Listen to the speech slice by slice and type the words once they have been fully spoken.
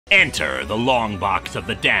Enter the long box of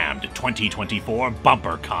the damned 2024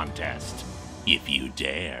 bumper contest, if you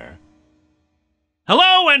dare.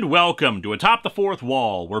 Hello and welcome to Atop the Fourth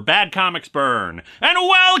Wall, where bad comics burn. And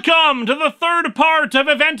welcome to the third part of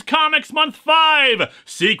Event Comics Month 5,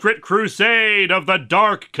 Secret Crusade of the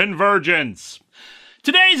Dark Convergence.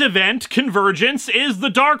 Today's event, Convergence, is the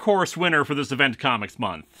Dark Horse winner for this Event Comics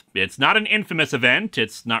Month. It's not an infamous event,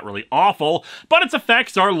 it's not really awful, but its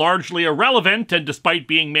effects are largely irrelevant, and despite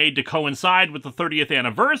being made to coincide with the 30th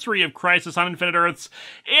anniversary of Crisis on Infinite Earths,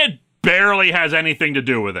 it barely has anything to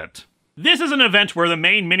do with it. This is an event where the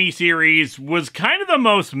main miniseries was kind of the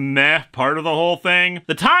most meh part of the whole thing.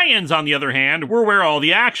 The tie-ins, on the other hand, were where all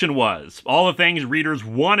the action was. All the things readers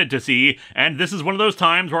wanted to see, and this is one of those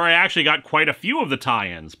times where I actually got quite a few of the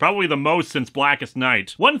tie-ins, probably the most since Blackest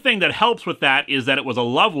Night. One thing that helps with that is that it was a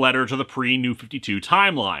love letter to the pre-New 52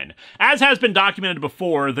 timeline. As has been documented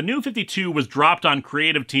before, the New 52 was dropped on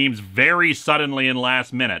creative teams very suddenly and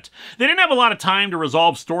last minute. They didn't have a lot of time to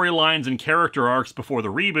resolve storylines and character arcs before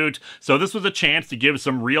the reboot, so this was a chance to give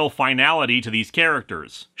some real finality to these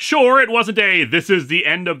characters. Sure, it wasn't a this is the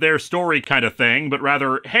end of their story kind of thing, but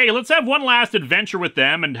rather, hey, let's have one last adventure with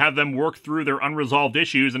them and have them work through their unresolved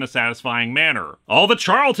issues in a satisfying manner. All the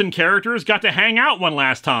Charlton characters got to hang out one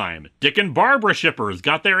last time. Dick and Barbara shippers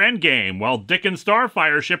got their endgame, while Dick and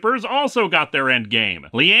Starfire shippers also got their endgame.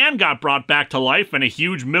 Leanne got brought back to life and a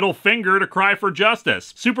huge middle finger to cry for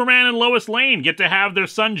justice. Superman and Lois Lane get to have their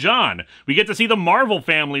son John. We get to see the Marvel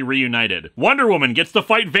family reunited. Wonder Woman gets to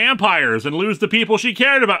fight vampires and lose the people she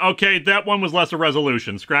cared about. Okay, that one was less a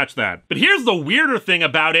resolution, scratch that. But here's the weirder thing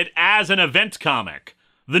about it as an event comic.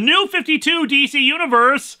 The New 52 DC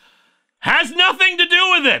Universe has nothing to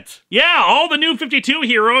do with it! Yeah, all the New 52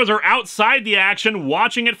 heroes are outside the action,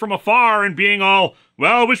 watching it from afar and being all,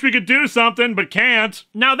 well, wish we could do something, but can't.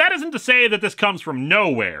 Now, that isn't to say that this comes from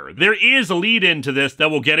nowhere. There is a lead-in to this that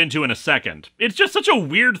we'll get into in a second. It's just such a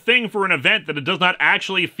weird thing for an event that it does not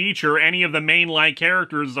actually feature any of the mainline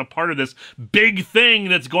characters as a part of this big thing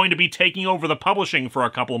that's going to be taking over the publishing for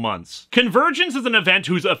a couple months. Convergence is an event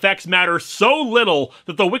whose effects matter so little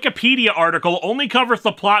that the Wikipedia article only covers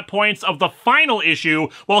the plot points of the final issue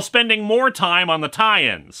while spending more time on the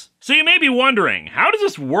tie-ins. So you may be wondering, how does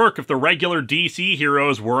this work if the regular DC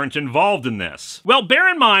heroes weren't involved in this? Well, bear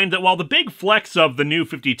in mind that while the big flex of the New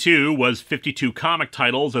 52 was 52 comic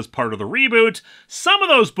titles as part of the reboot, some of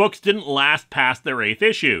those books didn't last past their 8th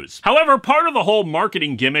issues. However, part of the whole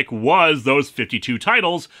marketing gimmick was those 52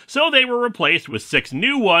 titles, so they were replaced with 6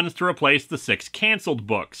 new ones to replace the 6 cancelled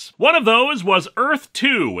books. One of those was Earth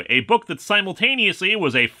 2, a book that simultaneously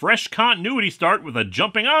was a fresh continuity start with a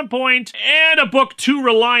jumping on point, and a book too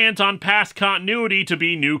reliant on past continuity to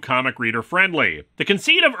be new comic reader friendly. The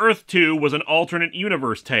conceit of Earth 2 was an alternate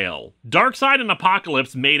universe tale. Darkseid and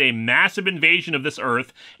Apocalypse made a massive invasion of this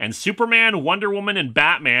Earth, and Superman, Wonder Woman, and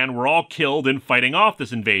Batman were all killed in fighting off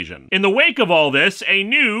this invasion. In the wake of all this, a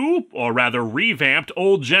new, or rather revamped,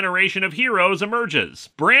 old generation of heroes emerges.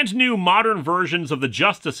 Brand new modern versions of the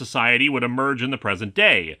Justice Society would emerge in the present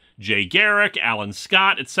day. Jay Garrick, Alan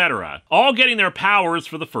Scott, etc. All getting their powers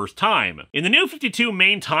for the first time. In the New 52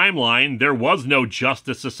 main timeline, there was no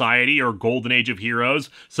Justice Society or Golden Age of Heroes,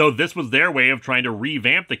 so this was their way of trying to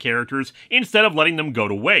revamp the characters instead of letting them go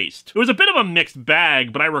to waste. It was a bit of a mixed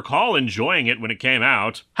bag, but I recall enjoying it when it came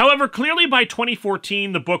out. However, clearly by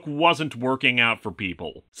 2014, the book wasn't working out for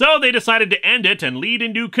people. So they decided to end it and lead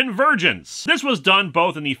into Convergence. This was done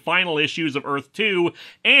both in the final issues of Earth 2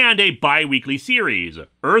 and a bi-weekly series,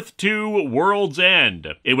 Earth 2 World's End.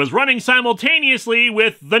 It was running simultaneously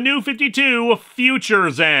with the New 52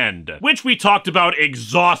 Future's End, which we talked about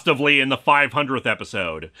exhaustively in the 500th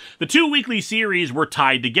episode. The 2 weekly series were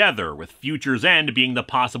tied together, with Future's End being the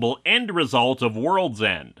possible end result of World's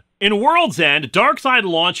End. In World's End, Darkseid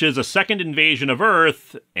launches a second invasion of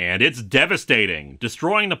Earth, and it's devastating,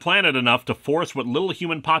 destroying the planet enough to force what little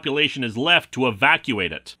human population is left to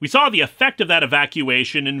evacuate it. We saw the effect of that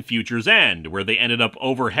evacuation in Future's End, where they ended up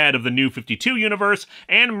overhead of the New 52 universe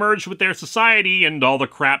and merged with their society and all the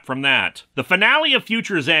crap from that. The finale of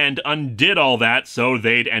Future's End undid all that so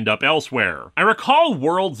they'd end up elsewhere. I recall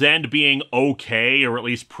World's End being okay, or at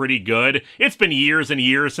least pretty good. It's been years and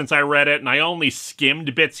years since I read it, and I only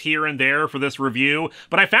skimmed bits here and there for this review,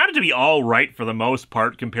 but I found it to be alright for the most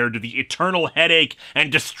part compared to the eternal headache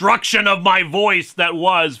and destruction of my voice that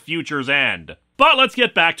was Future's End. But let's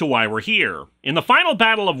get back to why we're here. In the final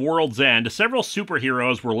battle of World's End, several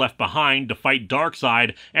superheroes were left behind to fight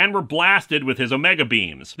Darkseid and were blasted with his Omega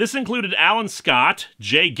Beams. This included Alan Scott,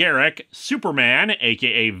 Jay Garrick, Superman,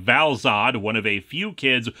 aka Val-Zod, one of a few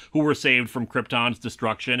kids who were saved from Krypton's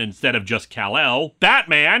destruction instead of just Kal-El,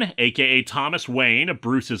 Batman, aka Thomas Wayne,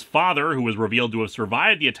 Bruce's father, who was revealed to have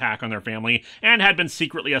survived the attack on their family and had been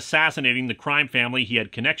secretly assassinating the crime family he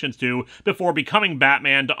had connections to before becoming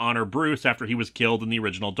Batman to honor Bruce after he was killed in the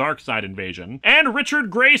original Darkseid invasion, and Richard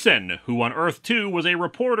Grayson, who on Earth 2 was a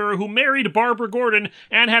reporter who married Barbara Gordon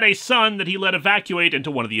and had a son that he let evacuate into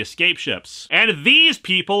one of the escape ships. And these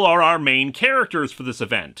people are our main characters for this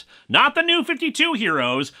event. Not the New 52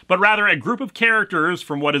 heroes, but rather a group of characters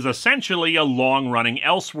from what is essentially a long-running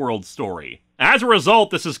Elseworlds story. As a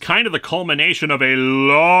result, this is kind of the culmination of a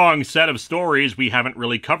long set of stories we haven't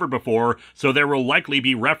really covered before, so there will likely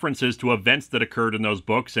be references to events that occurred in those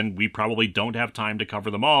books, and we probably don't have time to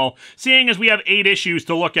cover them all, seeing as we have 8 issues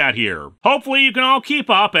to look at here. Hopefully you can all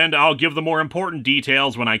keep up, and I'll give the more important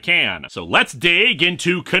details when I can. So let's dig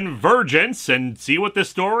into Convergence and see what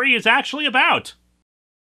this story is actually about.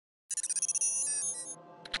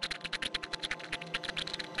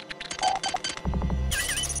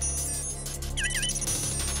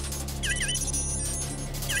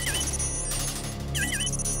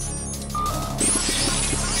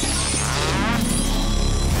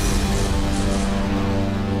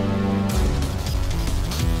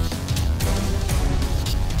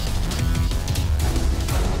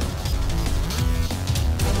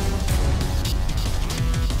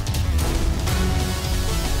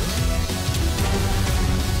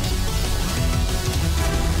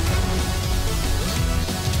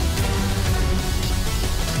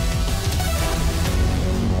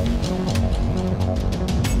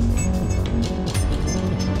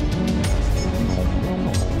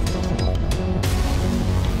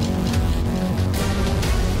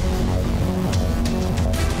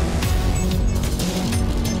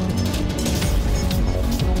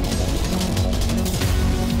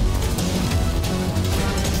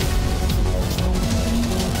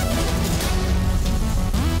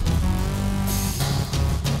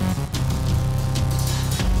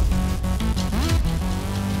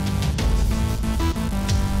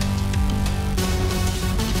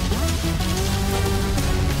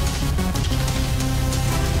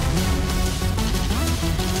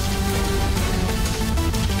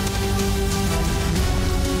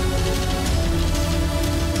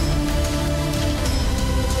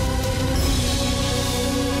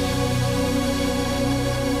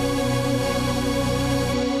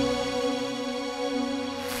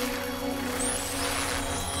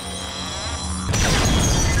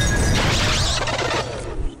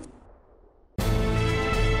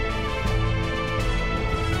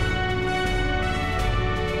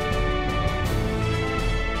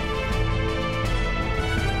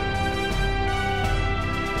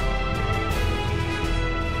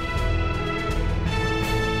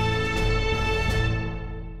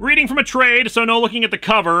 Reading from a trade, so no looking at the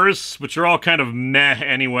covers, which are all kind of meh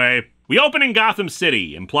anyway. We open in Gotham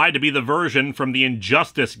City, implied to be the version from the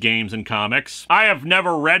Injustice games and comics. I have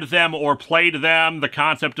never read them or played them, the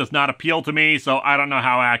concept does not appeal to me, so I don't know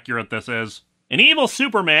how accurate this is. An evil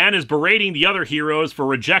Superman is berating the other heroes for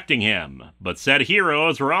rejecting him, but said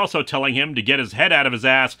heroes are also telling him to get his head out of his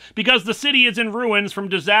ass because the city is in ruins from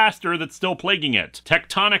disaster that's still plaguing it.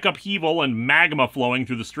 Tectonic upheaval and magma flowing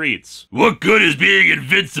through the streets. What good is being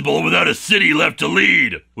invincible without a city left to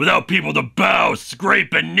lead? Without people to bow,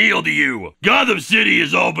 scrape, and kneel to you? Gotham City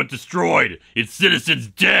is all but destroyed, its citizens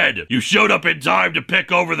dead. You showed up in time to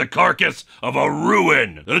pick over the carcass of a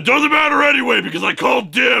ruin. And it doesn't matter anyway because I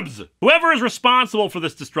called dibs. Whoever is responsible for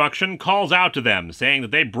this destruction calls out to them, saying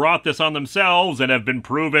that they brought this on themselves and have been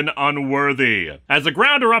proven unworthy. As the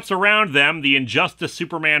ground erupts around them, the Injustice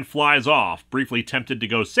Superman flies off, briefly tempted to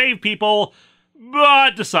go save people,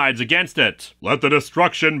 but decides against it. Let the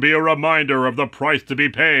destruction be a reminder of the price to be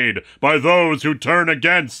paid by those who turn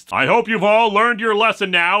against. I hope you've all learned your lesson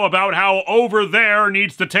now about how over there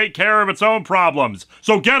needs to take care of its own problems,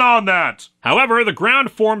 so get on that! However, the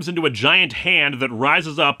ground forms into a giant hand that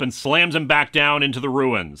rises up and slams him back down into the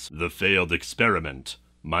ruins. The failed experiment.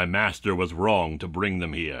 My master was wrong to bring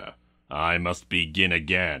them here. I must begin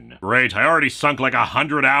again. Great, I already sunk like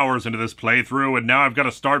 100 hours into this playthrough, and now I've got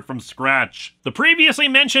to start from scratch. The previously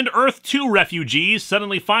mentioned Earth 2 refugees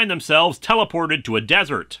suddenly find themselves teleported to a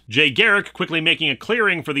desert. Jay Garrick quickly making a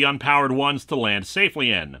clearing for the unpowered ones to land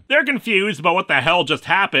safely in. They're confused about what the hell just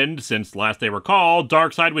happened, since last they recall,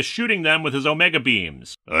 Darkseid was shooting them with his Omega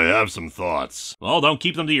beams. I have some thoughts. Well, don't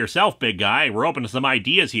keep them to yourself, big guy. We're open to some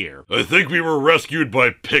ideas here. I think we were rescued by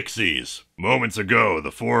pixies. Moments ago,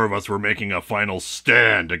 the four of us were making a final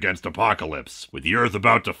stand against Apocalypse. With the Earth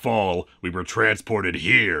about to fall, we were transported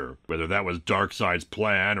here. Whether that was Darkseid's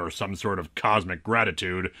plan or some sort of cosmic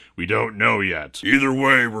gratitude, we don't know yet. Either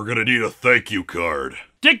way, we're gonna need a thank you card.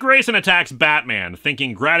 Dick Grayson attacks Batman,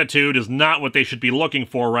 thinking gratitude is not what they should be looking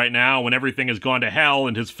for right now when everything has gone to hell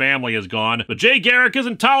and his family is gone. But Jay Garrick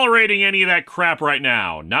isn't tolerating any of that crap right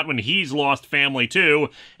now, not when he's lost family too,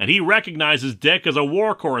 and he recognizes Dick as a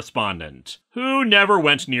war correspondent who never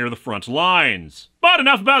went near the front lines. But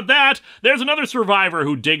enough about that, there's another survivor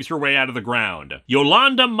who digs her way out of the ground.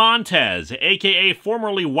 Yolanda Montez, aka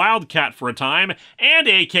formerly Wildcat for a time, and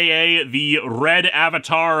aka the Red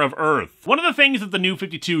Avatar of Earth. One of the things that the New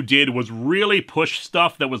 52 did was really push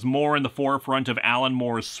stuff that was more in the forefront of Alan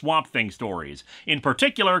Moore's Swamp Thing stories, in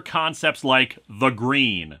particular concepts like the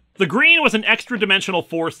Green. The Green was an extra-dimensional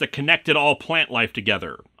force that connected all plant life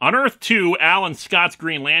together. On Earth 2, Alan Scott's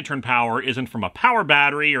Green Lantern power isn't from a power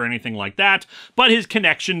battery or anything like that, but his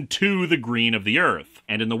connection to the green of the Earth.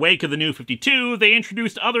 And in the wake of the New 52, they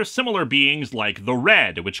introduced other similar beings like the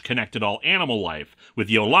Red, which connected all animal life, with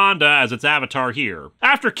Yolanda as its avatar here.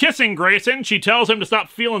 After kissing Grayson, she tells him to stop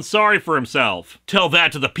feeling sorry for himself. Tell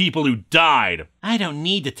that to the people who died. I don't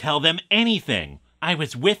need to tell them anything. I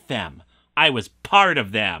was with them. I was part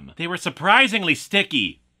of them. They were surprisingly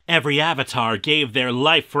sticky. Every avatar gave their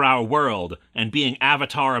life for our world, and being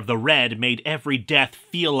Avatar of the Red made every death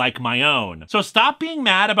feel like my own. So stop being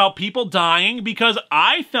mad about people dying, because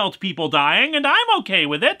I felt people dying, and I'm okay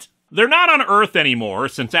with it. They're not on Earth anymore,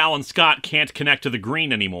 since Alan Scott can't connect to the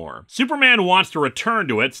Green anymore. Superman wants to return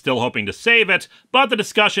to it, still hoping to save it, but the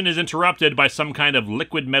discussion is interrupted by some kind of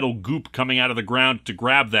liquid metal goop coming out of the ground to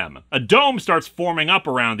grab them. A dome starts forming up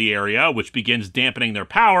around the area, which begins dampening their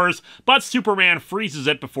powers, but Superman freezes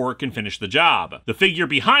it before it can finish the job. The figure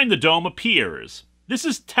behind the dome appears. This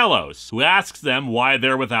is Telos, who asks them why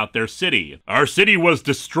they're without their city. Our city was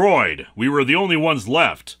destroyed. We were the only ones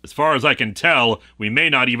left. As far as I can tell, we may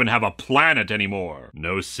not even have a planet anymore.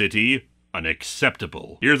 No city?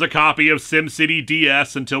 Unacceptable. Here's a copy of SimCity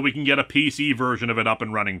DS until we can get a PC version of it up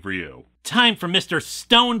and running for you. Time for Mr.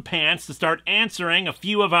 Stone Pants to start answering a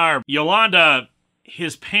few of our... Yolanda,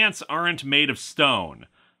 his pants aren't made of stone.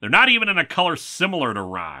 They're not even in a color similar to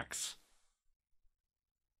rocks.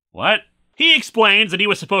 What? He explains that he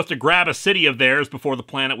was supposed to grab a city of theirs before the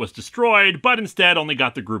planet was destroyed, but instead only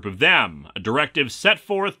got the group of them, a directive set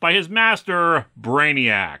forth by his master,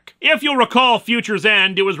 Brainiac. If you'll recall Future's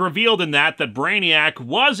End, it was revealed in that Brainiac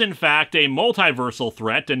was in fact a multiversal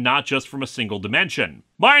threat and not just from a single dimension.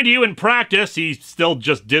 Mind you, in practice, he still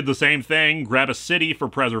just did the same thing, grab a city for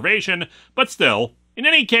preservation, but still. In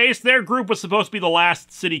any case, their group was supposed to be the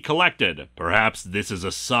last city collected. Perhaps this is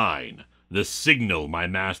a sign. The signal my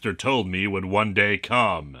master told me would one day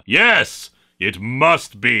come. Yes! It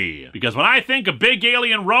must be. Because when I think a big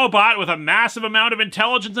alien robot with a massive amount of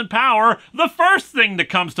intelligence and power, the first thing that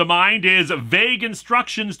comes to mind is vague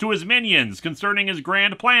instructions to his minions concerning his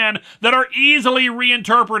grand plan that are easily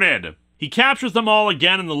reinterpreted. He captures them all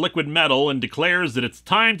again in the liquid metal and declares that it's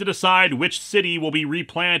time to decide which city will be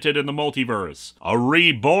replanted in the multiverse. A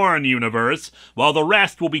reborn universe, while the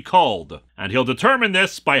rest will be culled. And he'll determine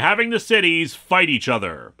this by having the cities fight each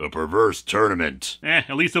other. A perverse tournament.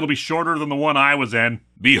 At least it'll be shorter than the one I was in.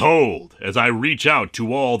 Behold, as I reach out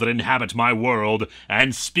to all that inhabit my world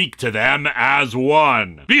and speak to them as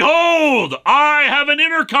one. Behold, I have an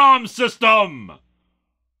intercom system!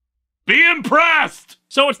 Be impressed!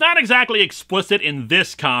 So it's not exactly explicit in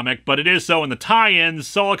this comic, but it is so in the tie-ins,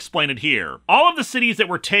 so I'll explain it here. All of the cities that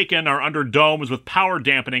were taken are under domes with power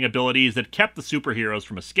dampening abilities that kept the superheroes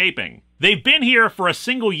from escaping. They've been here for a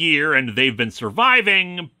single year and they've been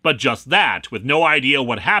surviving, but just that, with no idea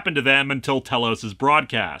what happened to them until Telos'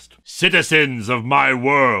 broadcast. Citizens of my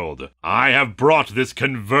world, I have brought this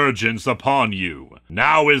convergence upon you.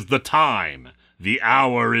 Now is the time. The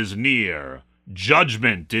hour is near.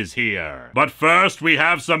 Judgment is here. But first we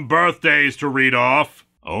have some birthdays to read off.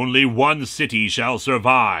 Only one city shall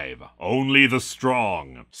survive, only the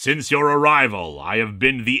strong. Since your arrival, I have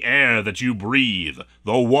been the air that you breathe,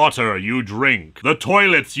 the water you drink, the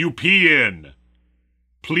toilets you pee in.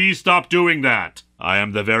 Please stop doing that. I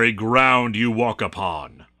am the very ground you walk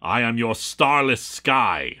upon. I am your starless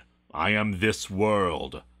sky. I am this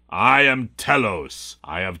world. I am Telos.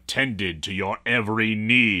 I have tended to your every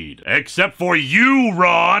need. Except for you,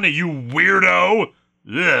 Ron, you weirdo!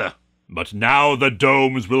 Ugh. But now the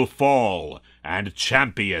domes will fall, and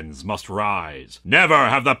champions must rise. Never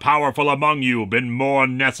have the powerful among you been more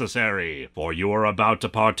necessary, for you are about to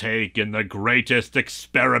partake in the greatest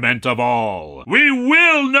experiment of all. We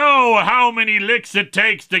will know how many licks it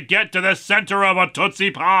takes to get to the center of a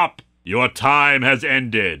Tootsie Pop. Your time has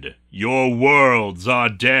ended. Your worlds are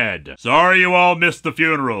dead. Sorry you all missed the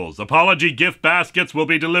funerals. Apology gift baskets will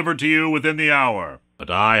be delivered to you within the hour. But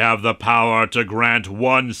I have the power to grant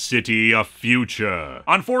one city a future.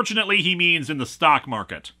 Unfortunately, he means in the stock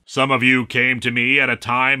market. Some of you came to me at a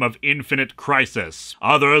time of infinite crisis.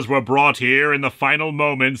 Others were brought here in the final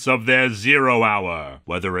moments of their 0 hour.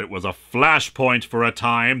 Whether it was a flashpoint for a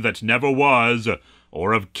time that never was,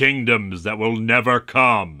 or of kingdoms that will never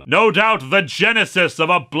come. No doubt the genesis of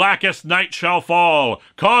a blackest night shall fall,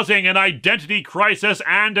 causing an identity crisis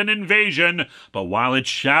and an invasion, but while it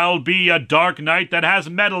shall be a dark night that has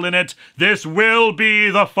metal in it, this will be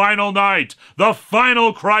the final night, the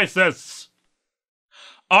final crisis.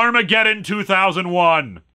 Armageddon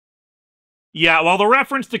 2001. Yeah, while the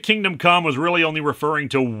reference to Kingdom Come was really only referring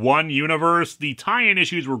to one universe, the tie-in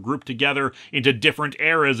issues were grouped together into different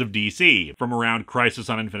eras of DC, from around Crisis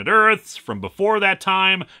on Infinite Earths, from before that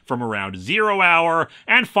time, from around 0 Hour,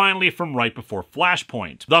 and finally from right before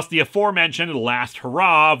Flashpoint. Thus the aforementioned last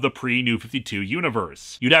hurrah of the pre-New 52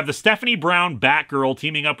 universe. You'd have the Stephanie Brown Batgirl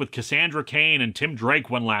teaming up with Cassandra Cain and Tim Drake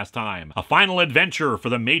one last time, a final adventure for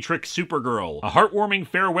the Matrix Supergirl, a heartwarming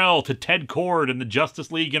farewell to Ted Kord and the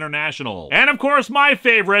Justice League International, and of course, my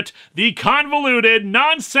favorite, the convoluted,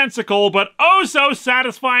 nonsensical, but oh so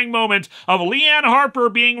satisfying moment of Leanne Harper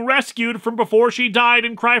being rescued from before she died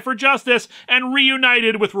in Cry for Justice and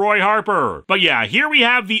reunited with Roy Harper. But yeah, here we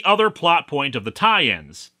have the other plot point of the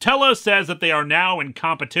tie-ins. Telos says that they are now in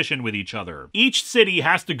competition with each other. Each city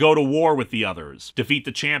has to go to war with the others, defeat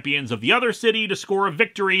the champions of the other city to score a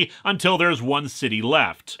victory until there's one city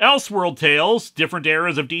left. Elseworld tales, different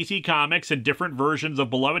eras of DC Comics and different versions of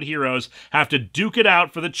beloved heroes have to duke it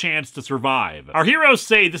out for the chance to survive. Our heroes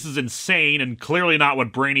say this is insane and clearly not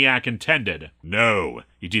what Brainiac intended. No,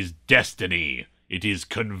 it is destiny. It is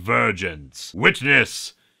convergence.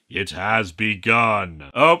 Witness, it has begun.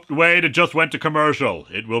 Oh, wait, it just went to commercial.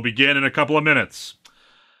 It will begin in a couple of minutes.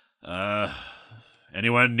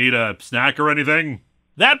 Anyone need a snack or anything?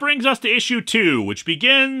 That brings us to issue 2, which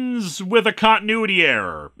begins with a continuity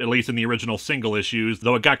error, at least in the original single issues,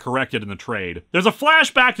 though it got corrected in the trade. There's a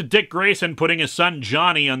flashback to Dick Grayson putting his son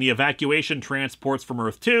Johnny on the evacuation transports from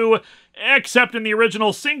Earth 2, except in the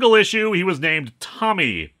original single issue, he was named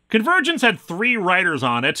Tommy. Convergence had 3 writers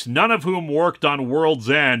on it, none of whom worked on World's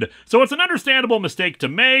End, so it's an understandable mistake to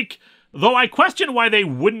make, though I question why they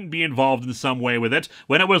wouldn't be involved in some way with it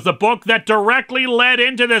when it was the book that directly led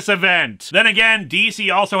into this event. Then again,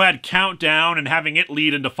 DC also had Countdown and having it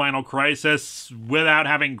lead into Final Crisis without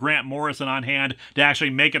having Grant Morrison on hand to actually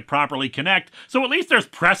make it properly connect, so at least there's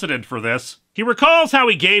precedent for this. He recalls how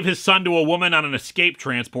he gave his son to a woman on an escape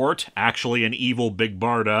transport, actually an evil Big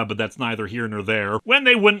Barda, but that's neither here nor there, when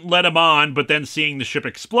they wouldn't let him on, but then seeing the ship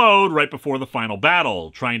explode right before the final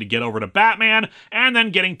battle, trying to get over to Batman, and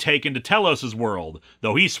then getting taken to Telos' world,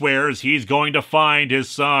 though he swears he's going to find his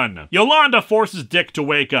son. Yolanda forces Dick to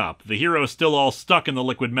wake up, the hero's still all stuck in the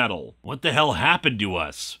liquid metal. What the hell happened to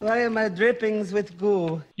us? Why am I drippings with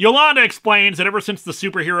goo? Yolanda explains that ever since the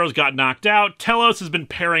superheroes got knocked out, Telos has been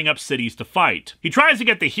pairing up cities to fight. He tries to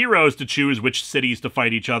get the heroes to choose which cities to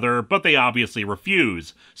fight each other, but they obviously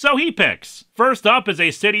refuse. So he picks. First up is a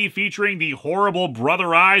city featuring the horrible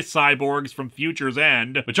Brother Eye cyborgs from Future's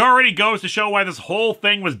End, which already goes to show why this whole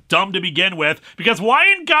thing was dumb to begin with, because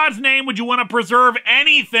why in God's name would you want to preserve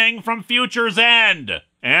anything from Future's End?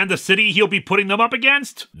 And the city he'll be putting them up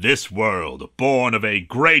against? This world, born of a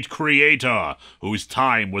great creator, whose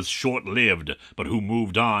time was short-lived, but who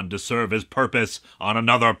moved on to serve his purpose on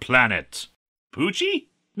another planet. Poochie?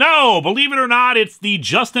 No, believe it or not, it's the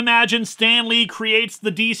Just Imagine Stan Lee Creates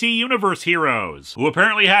the DC Universe heroes, who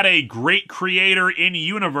apparently had a great creator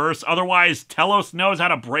in-universe, otherwise Telos knows how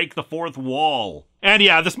to break the fourth wall. And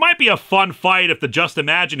yeah, this might be a fun fight if the Just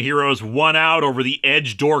Imagine heroes won out over the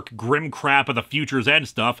edge dork grim crap of the Future's End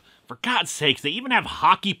stuff. For God's sakes, they even have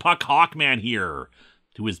Hockey Puck Hawkman here,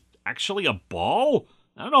 who is actually a ball?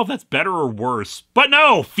 I don't know if that's better or worse. But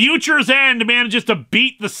no, Future's End manages to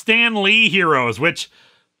beat the Stan Lee heroes, which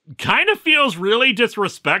kind of feels really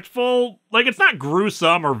disrespectful. Like, it's not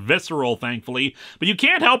gruesome or visceral, thankfully, but you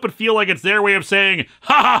can't help but feel like it's their way of saying,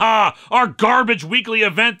 ha ha ha, our garbage weekly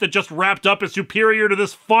event that just wrapped up is superior to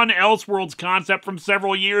this fun Elseworlds concept from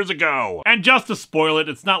several years ago. And just to spoil it,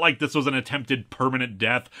 it's not like this was an attempted permanent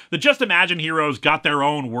death. The Just Imagine heroes got their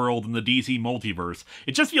own world in the DC multiverse.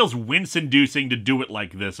 It just feels wince-inducing to do it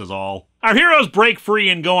like this is all. Our heroes break free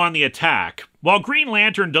and go on the attack. While Green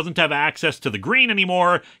Lantern doesn't have access to the green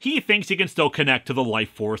anymore, he thinks he can still connect to the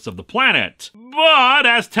life force of the planet. But,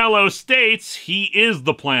 as Telos states, he is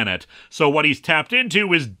the planet, so what he's tapped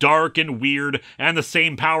into is dark and weird and the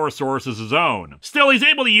same power source as his own. Still, he's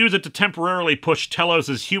able to use it to temporarily push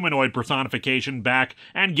Telos' humanoid personification back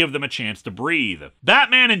and give them a chance to breathe.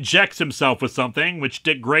 Batman injects himself with something, which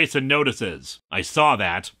Dick Grayson notices. I saw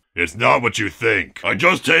that. It's not what you think. I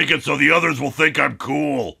just take it so the others will think I'm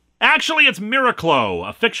cool. Actually, it's Miraclo,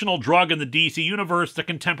 a fictional drug in the DC universe that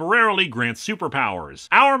can temporarily grant superpowers.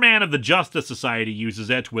 Our man of the Justice Society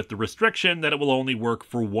uses it with the restriction that it will only work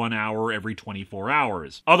for 1 hour every 24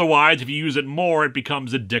 hours. Otherwise, if you use it more, it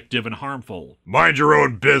becomes addictive and harmful. Mind your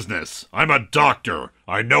own business. I'm a doctor.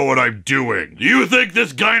 I know what I'm doing. Do you think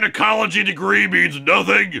this gynecology degree means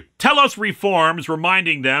nothing? Telos reforms,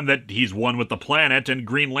 reminding them that he's one with the planet and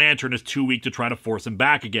Green Lantern is too weak to try to force him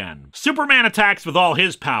back again. Superman attacks with all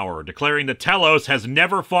his power, declaring that Telos has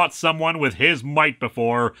never fought someone with his might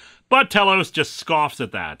before, but Telos just scoffs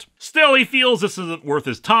at that. Still, he feels this isn't worth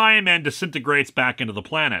his time and disintegrates back into the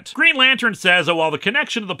planet. Green Lantern says that while the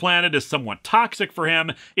connection to the planet is somewhat toxic for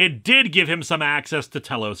him, it did give him some access to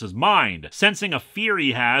Telos' mind, sensing a fear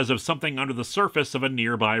he has of something under the surface of a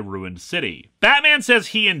nearby ruined city. Batman says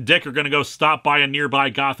he and Dick are gonna go stop by a nearby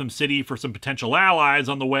Gotham City for some potential allies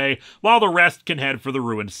on the way, while the rest can head for the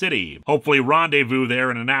ruined city. Hopefully rendezvous there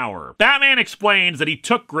in an hour. Batman explains that he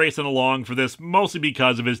took Grayson along for this mostly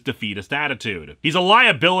because of his defeatist attitude. He's a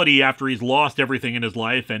liability after he's lost everything in his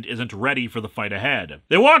life and isn't ready for the fight ahead.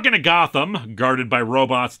 They walk into Gotham, guarded by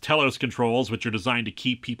robots' Telos controls, which are designed to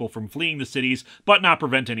keep people from fleeing the cities, but not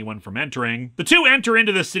prevent anyone from entering. The two enter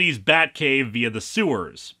into the city's Batcave via the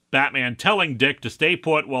sewers. Batman telling Dick to stay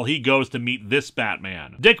put while he goes to meet this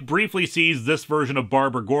Batman. Dick briefly sees this version of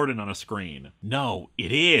Barbara Gordon on a screen. No,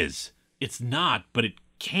 it is. It's not, but it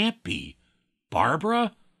can't be.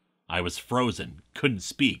 Barbara? I was frozen, couldn't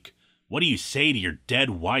speak. What do you say to your dead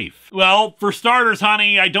wife? Well, for starters,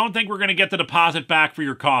 honey, I don't think we're gonna get the deposit back for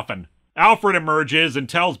your coffin. Alfred emerges and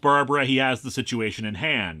tells Barbara he has the situation in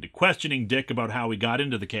hand, questioning Dick about how he got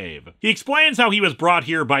into the cave. He explains how he was brought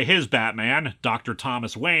here by his Batman, Dr.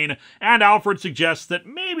 Thomas Wayne, and Alfred suggests that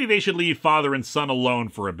maybe they should leave father and son alone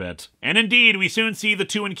for a bit. And indeed, we soon see the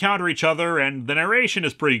two encounter each other, and the narration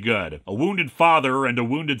is pretty good. A wounded father and a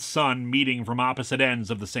wounded son meeting from opposite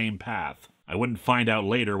ends of the same path. I wouldn't find out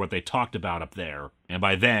later what they talked about up there, and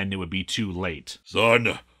by then it would be too late.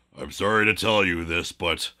 Son, I'm sorry to tell you this,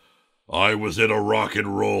 but I was in a rock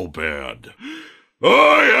and roll band.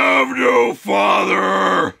 I have no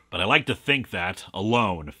father! But I like to think that,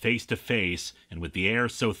 alone, face to face, and with the air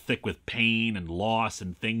so thick with pain and loss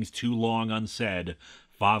and things too long unsaid,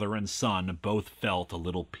 father and son both felt a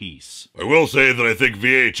little peace. I will say that I think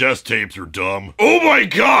VHS tapes are dumb. Oh my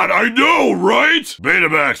god, I know, right?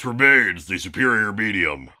 Betamax remains the superior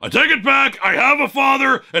medium. I take it back, I have a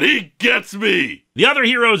father, and he gets me! The other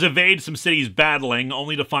heroes evade some cities battling,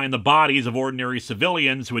 only to find the bodies of ordinary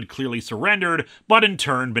civilians who had clearly surrendered, but in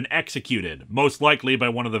turn been executed, most likely by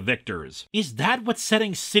one of the victors. Is that what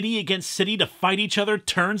setting city against city to fight each other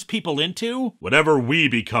turns people into? Whatever we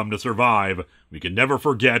become to survive, we can never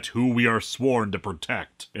forget who we are sworn to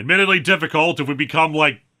protect. Admittedly difficult if we become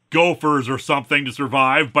like gophers or something to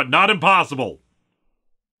survive, but not impossible.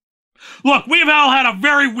 Look, we've all had a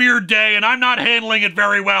very weird day, and I'm not handling it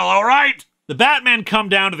very well, alright? The Batmen come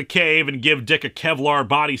down to the cave and give Dick a Kevlar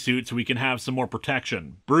bodysuit so he can have some more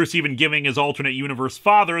protection. Bruce even giving his alternate universe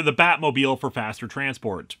father the Batmobile for faster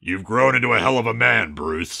transport. You've grown into a hell of a man,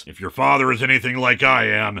 Bruce. If your father is anything like I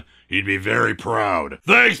am, he'd be very proud.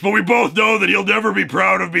 Thanks, but we both know that he'll never be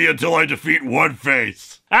proud of me until I defeat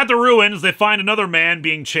One-Face. At the ruins, they find another man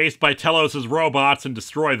being chased by Telos' robots and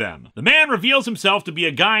destroy them. The man reveals himself to be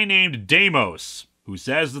a guy named Deimos, who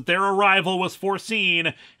says that their arrival was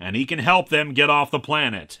foreseen and he can help them get off the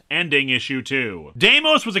planet, ending issue 2.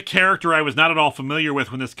 Deimos was a character I was not at all familiar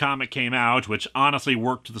with when this comic came out, which honestly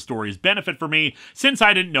worked to the story's benefit for me since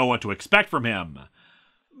I didn't know what to expect from him.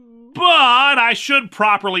 But I should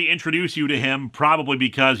properly introduce you to him, probably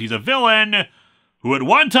because he's a villain who at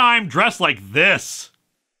one time dressed like this.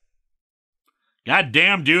 God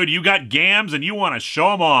damn, dude, you got gams and you want to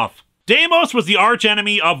show them off. Deimos was the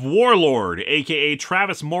archenemy of Warlord, aka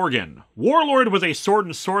Travis Morgan. Warlord was a sword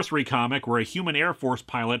and sorcery comic where a human Air Force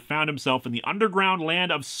pilot found himself in the underground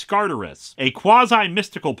land of Scartaris, a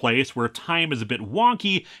quasi-mystical place where time is a bit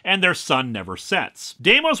wonky and their sun never sets.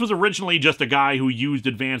 Deimos was originally just a guy who used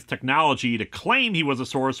advanced technology to claim he was a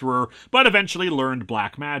sorcerer, but eventually learned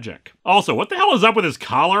black magic. Also, what the hell is up with his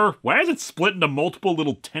collar? Why is it split into multiple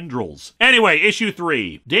little tendrils? Anyway, issue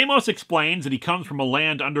 3. Deimos explains that he comes from a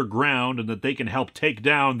land underground and that they can help take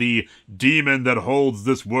down the demon that holds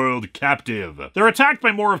this world captive. They're attacked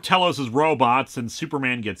by more of Telos's robots, and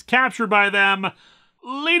Superman gets captured by them,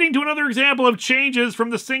 leading to another example of changes from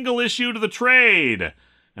the single issue to the trade.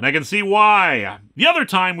 And I can see why. The other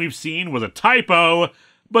time we've seen was a typo,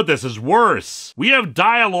 but this is worse. We have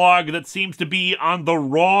dialogue that seems to be on the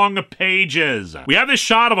wrong pages. We have this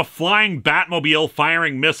shot of a flying Batmobile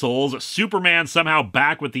firing missiles, Superman somehow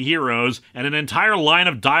back with the heroes, and an entire line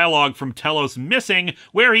of dialogue from Telos missing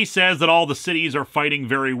where he says that all the cities are fighting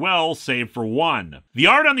very well, save for one. The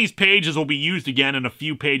art on these pages will be used again in a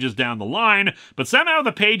few pages down the line, but somehow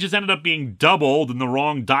the pages ended up being doubled and the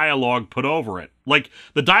wrong dialogue put over it. Like,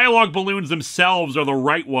 the dialogue balloons themselves are the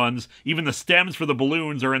right ones, even the stems for the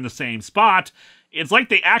balloons are in the same spot. It's like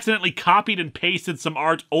they accidentally copied and pasted some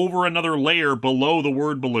art over another layer below the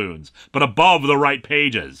word balloons, but above the right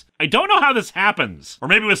pages. I don't know how this happens. Or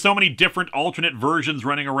maybe with so many different alternate versions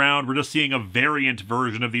running around, we're just seeing a variant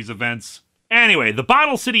version of these events. Anyway, the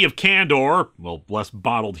bottle city of Kandor, well, less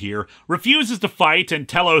bottled here, refuses to fight, and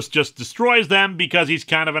Telos just destroys them because he's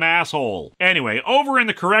kind of an asshole. Anyway, over in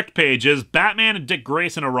the correct pages, Batman and Dick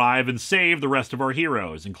Grayson arrive and save the rest of our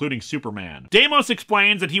heroes, including Superman. Deimos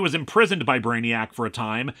explains that he was imprisoned by Brainiac for a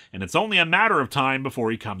time, and it's only a matter of time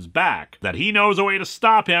before he comes back. That he knows a way to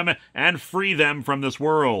stop him and free them from this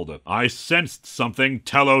world. I sensed something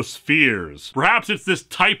Telos fears. Perhaps it's this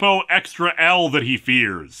typo extra L that he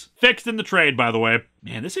fears. Fixed in the trade, by the way.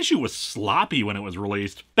 Man, this issue was sloppy when it was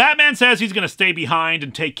released. Batman says he's gonna stay behind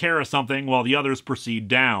and take care of something while the others proceed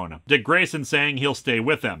down. Dick Grayson saying he'll stay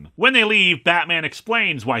with them. When they leave, Batman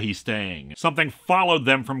explains why he's staying. Something followed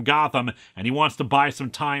them from Gotham, and he wants to buy some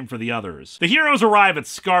time for the others. The heroes arrive at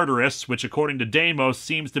Scartaris, which according to Deimos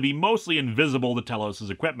seems to be mostly invisible to Telos'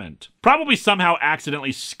 equipment. Probably somehow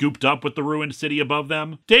accidentally scooped up with the ruined city above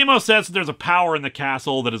them. Deimos says that there's a power in the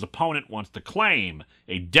castle that his opponent wants to claim.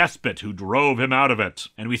 A despot who drove him out of it.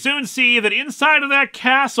 And we soon see that inside of that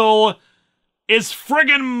castle is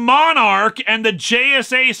friggin' Monarch and the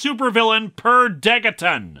JSA supervillain Per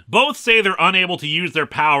Degaton. Both say they're unable to use their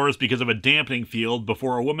powers because of a dampening field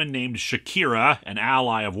before a woman named Shakira, an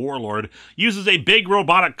ally of Warlord, uses a big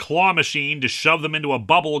robotic claw machine to shove them into a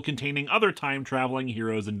bubble containing other time-traveling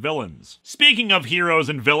heroes and villains. Speaking of heroes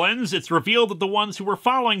and villains, it's revealed that the ones who were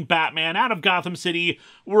following Batman out of Gotham City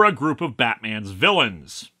were a group of Batman's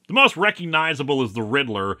villains. The most recognizable is the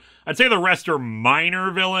Riddler. I'd say the rest are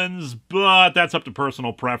minor villains, but that's up to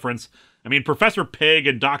personal preference. I mean, Professor Pig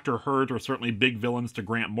and Dr. Hurt are certainly big villains to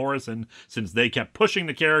Grant Morrison, since they kept pushing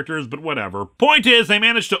the characters, but whatever. Point is, they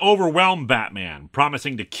managed to overwhelm Batman,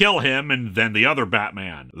 promising to kill him and then the other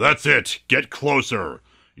Batman. That's it. Get closer.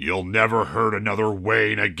 You'll never hurt another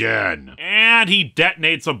Wayne again. And he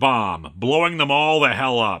detonates a bomb, blowing them all the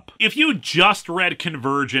hell up. If you just read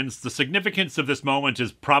Convergence, the significance of this moment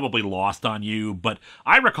is probably lost on you, but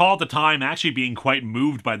I recall at the time actually being quite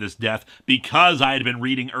moved by this death because I had been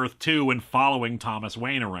reading Earth 2 and following Thomas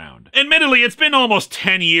Wayne around. Admittedly, it's been almost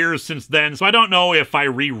 10 years since then, so I don't know if I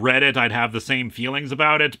reread it I'd have the same feelings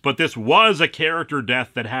about it, but this was a character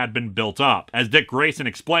death that had been built up. As Dick Grayson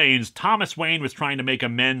explains, Thomas Wayne was trying to make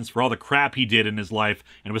amends for all the crap he did in his life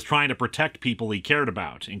and was trying to protect people he cared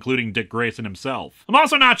about, including Dick Grayson himself. I'm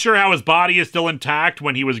also not sure how his body is still intact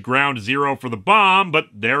when he was ground zero for the bomb, but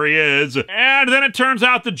there he is. And then it turns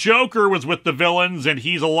out the Joker was with the villains and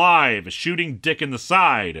he's alive, shooting Dick in the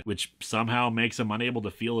side, which somehow makes him unable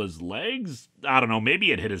to feel his legs? I don't know,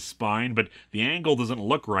 maybe it hit his spine, but the angle doesn't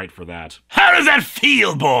look right for that. How does that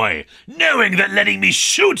feel, boy? Knowing that letting me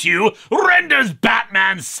shoot you renders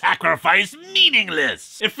Batman's sacrifice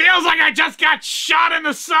meaningless. It feels like I just got shot in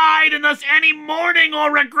the side, and thus any mourning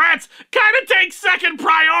or regrets kinda takes second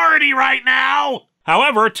priority right now.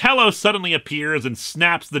 However, Telos suddenly appears and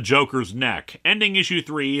snaps the Joker's neck, ending issue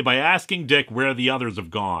 3 by asking Dick where the others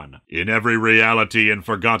have gone. In every reality and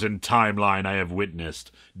forgotten timeline I have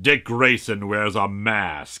witnessed, Dick Grayson wears a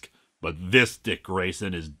mask. But this Dick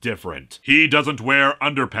Grayson is different. He doesn't wear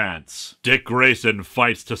underpants. Dick Grayson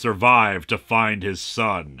fights to survive to find his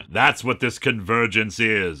son. That's what this Convergence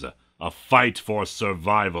is. A fight for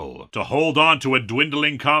survival. To hold on to a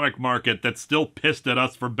dwindling comic market that's still pissed at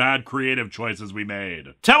us for bad creative choices we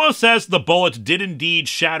made. Telos says the bullet did indeed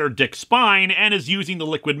shatter Dick's spine and is using the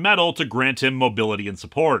liquid metal to grant him mobility and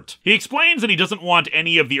support. He explains that he doesn't want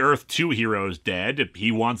any of the Earth 2 heroes dead.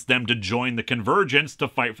 He wants them to join the Convergence to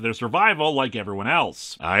fight for their survival like everyone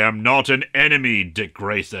else. I am not an enemy, Dick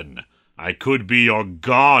Grayson. I could be your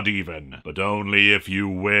god even, but only if you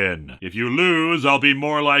win. If you lose, I'll be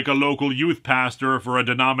more like a local youth pastor for a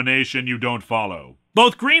denomination you don't follow.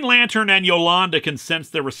 Both Green Lantern and Yolanda can sense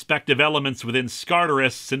their respective elements within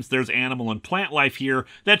Scartaris since there's animal and plant life here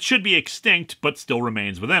that should be extinct but still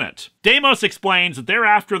remains within it. Deimos explains that they're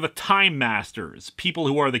after the Time Masters, people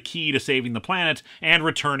who are the key to saving the planet and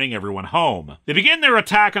returning everyone home. They begin their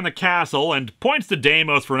attack on the castle and points to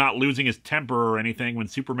Deimos for not losing his temper or anything when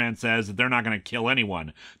Superman says that they're not going to kill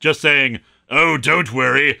anyone, just saying, "Oh, don't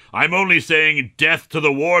worry, I'm only saying death to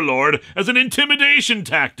the warlord as an intimidation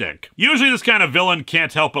tactic." Usually this kind of villain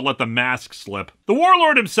can't help but let the mask slip. The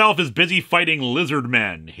warlord himself is busy fighting lizard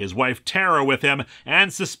men, his wife Tara with him,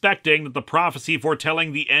 and suspecting that the prophecy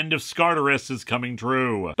foretelling the end of Scartaris is coming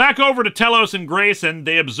true. Back over to Telos and Grayson,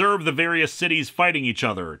 they observe the various cities fighting each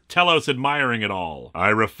other, Telos admiring it all. I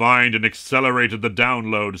refined and accelerated the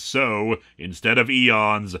download so, instead of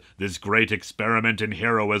eons, this great experiment in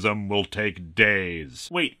heroism will take days.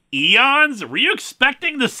 Wait, eons? Were you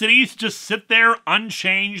expecting the cities to just sit there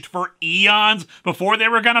unchanged for eons before they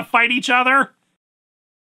were gonna fight each other?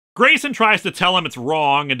 Grayson tries to tell him it's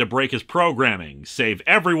wrong and to break his programming, save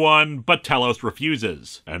everyone, but Telos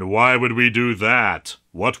refuses. And why would we do that?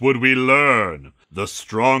 What would we learn? The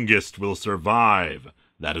strongest will survive.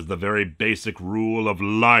 That is the very basic rule of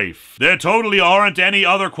life. There totally aren't any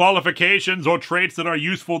other qualifications or traits that are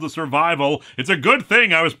useful to survival. It's a good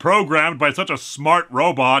thing I was programmed by such a smart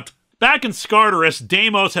robot. Back in Scartaris,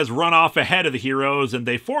 Deimos has run off ahead of the heroes, and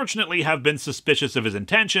they fortunately have been suspicious of his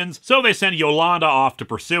intentions, so they send Yolanda off to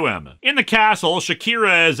pursue him. In the castle,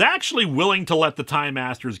 Shakira is actually willing to let the Time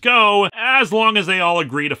Masters go, as long as they all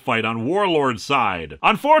agree to fight on Warlord's side.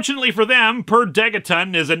 Unfortunately for them, Per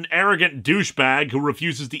Degaton is an arrogant douchebag who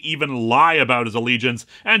refuses to even lie about his allegiance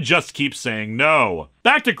and just keeps saying no.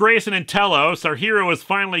 Back to Grayson and Telos, our hero is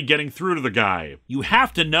finally getting through to the guy. You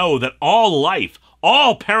have to know that all life,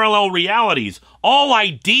 all parallel realities, all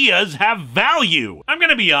ideas have value. I'm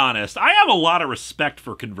gonna be honest, I have a lot of respect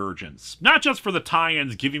for Convergence. Not just for the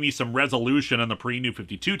tie-ins giving me some resolution on the pre-New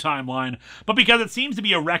 52 timeline, but because it seems to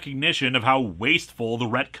be a recognition of how wasteful the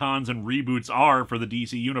retcons and reboots are for the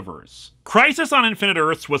DC universe. Crisis on Infinite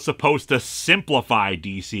Earths was supposed to simplify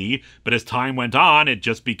DC, but as time went on, it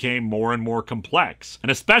just became more and more complex.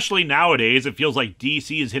 And especially nowadays, it feels like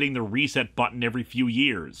DC is hitting the reset button every few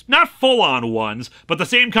years. Not full-on ones, but the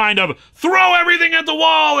same kind of throw everything at the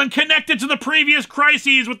wall and connect it to the previous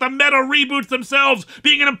crises with the meta reboots themselves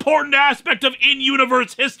being an important aspect of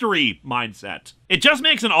in-universe history mindset. It just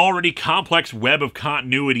makes an already complex web of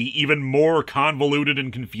continuity even more convoluted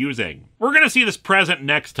and confusing. We're gonna see this present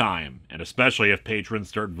next time, and especially if patrons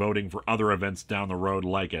start voting for other events down the road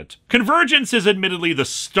like it. Convergence is admittedly the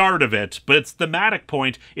start of it, but its thematic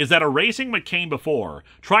point is that erasing what came before,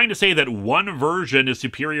 trying to say that one version is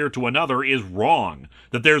superior to another is wrong,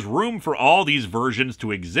 that there's room for all these versions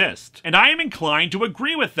to exist. And I am inclined to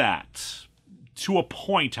agree with that. To a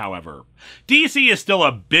point, however. DC is still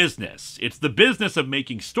a business. It's the business of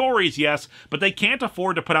making stories, yes, but they can't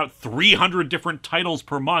afford to put out 300 different titles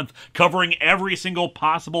per month covering every single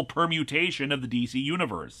possible permutation of the DC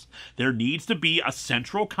universe. There needs to be a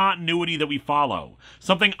central continuity that we follow,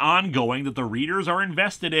 something ongoing that the readers are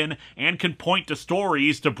invested in and can point to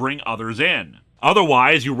stories to bring others in.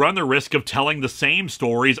 Otherwise, you run the risk of telling the same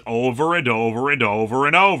stories over and over and over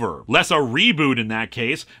and over. Less a reboot in that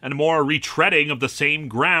case, and more a retreading of the same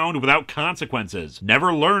ground without consequences.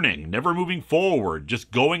 Never learning, never moving forward, just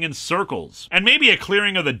going in circles. And maybe a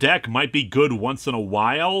clearing of the deck might be good once in a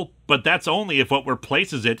while, but that's only if what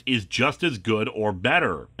replaces it is just as good or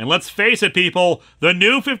better. And let's face it, people, the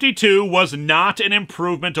New 52 was not an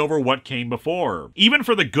improvement over what came before. Even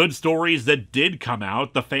for the good stories that did come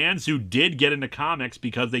out, the fans who did get into comics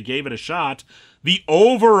because they gave it a shot, the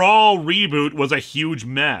overall reboot was a huge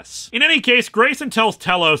mess. In any case, Grayson tells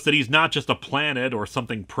Telos that he's not just a planet or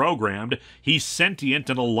something programmed, he's sentient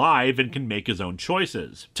and alive and can make his own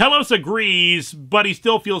choices. Telos agrees, but he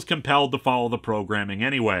still feels compelled to follow the programming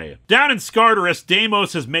anyway. Down in Scartaris,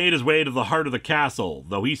 Deimos has made his way to the heart of the castle,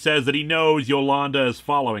 though he says that he knows Yolanda is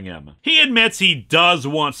following him. He admits he does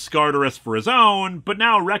want Scartaris for his own, but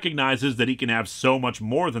now recognizes that he can have so much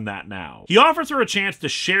more than that now. He offers her a chance to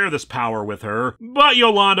share this power with her, her, but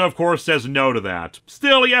Yolanda, of course, says no to that.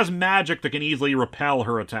 Still, he has magic that can easily repel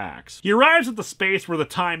her attacks. He arrives at the space where the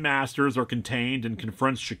Time Masters are contained and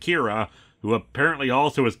confronts Shakira, who apparently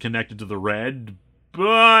also is connected to the Red,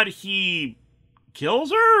 but he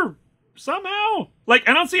kills her? Somehow? Like,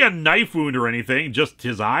 I don't see a knife wound or anything, just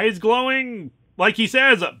his eyes glowing. Like he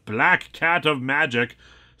says, black cat of magic.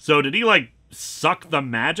 So did he, like, suck the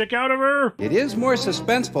magic out of her? It is more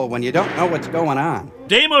suspenseful when you don't know what's going on.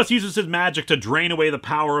 Deimos uses his magic to drain away the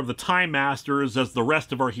power of the Time Masters as the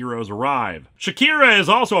rest of our heroes arrive. Shakira is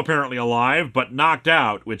also apparently alive, but knocked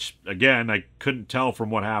out, which, again, I couldn't tell from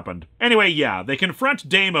what happened. Anyway, yeah, they confront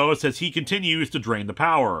Deimos as he continues to drain the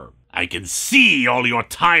power. I can see all your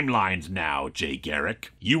timelines now, Jay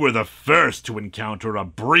Garrick. You were the first to encounter a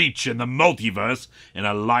breach in the multiverse in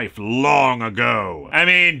a life long ago. I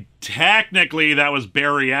mean, technically that was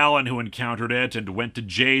Barry Allen who encountered it and went to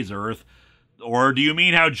Jay's Earth. Or do you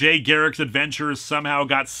mean how Jay Garrick's adventures somehow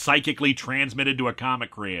got psychically transmitted to a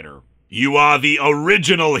comic creator? You are the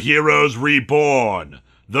original Heroes Reborn.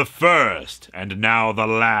 The first, and now the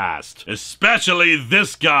last. Especially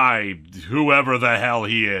this guy, whoever the hell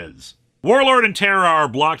he is. Warlord and Terra are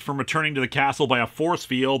blocked from returning to the castle by a force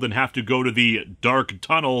field and have to go to the dark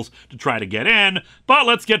tunnels to try to get in, but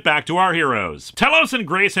let's get back to our heroes. Telos and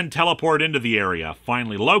Grayson teleport into the area,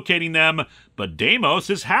 finally locating them, but Deimos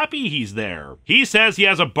is happy he's there. He says he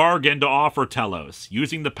has a bargain to offer Telos,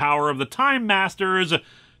 using the power of the Time Masters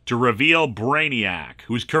to reveal Brainiac,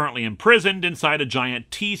 who's currently imprisoned inside a giant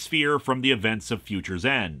T-sphere from the events of Future's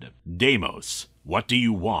End. Deimos, what do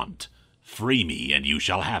you want? Free me and you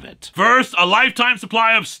shall have it. First, a lifetime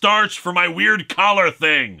supply of starch for my weird collar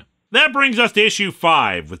thing. That brings us to issue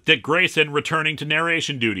 5, with Dick Grayson returning to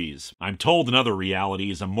narration duties. I'm told in other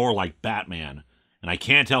realities I'm more like Batman, and I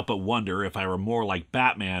can't help but wonder if I were more like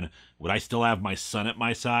Batman, would I still have my son at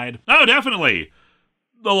my side? Oh, definitely!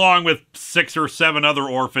 Along with 6 or 7 other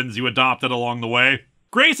orphans you adopted along the way.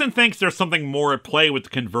 Grayson thinks there's something more at play with the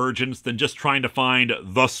Convergence than just trying to find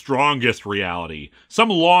the strongest reality, some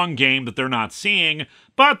long game that they're not seeing,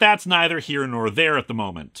 but that's neither here nor there at the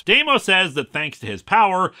moment. Deimos says that thanks to his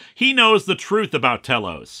power, he knows the truth about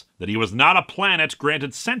Telos, that he was not a planet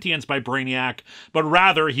granted sentience by Brainiac, but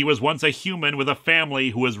rather he was once a human with a family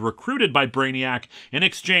who was recruited by Brainiac in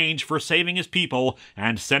exchange for saving his people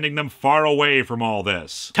and sending them far away from all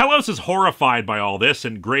this. Telos is horrified by all this,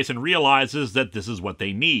 and Grayson realizes that this is what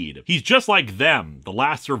they need. He's just like them, the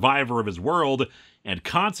last survivor of his world, and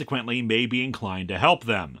consequently may be inclined to help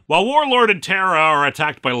them. While Warlord and Terra are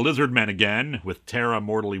attacked by lizardmen again, with Terra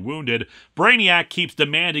mortally wounded, Brainiac keeps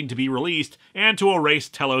demanding to be released and to erase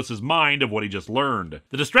Telos' mind of what he just learned.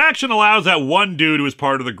 The distraction allows that one dude who is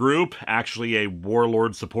part of the group, actually a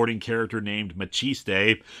Warlord supporting character named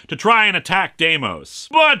Machiste, to try and attack Deimos.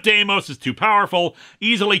 But Deimos is too powerful,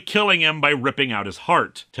 easily killing him by ripping out his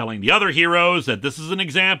heart, telling the other heroes that this is an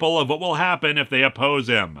example of what will happen if they oppose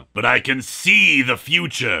him. But I can see the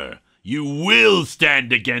future. You will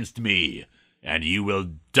stand against me, and you will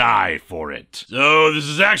die for it. So this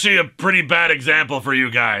is actually a pretty bad example for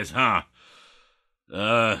you guys, huh?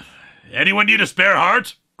 Anyone need a spare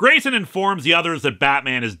heart? Grayson informs the others that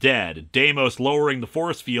Batman is dead, Deimos lowering the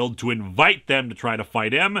force field to invite them to try to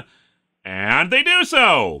fight him, and they do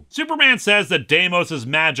so! Superman says that Deimos'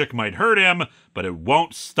 magic might hurt him, but it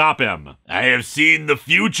won't stop him. I have seen the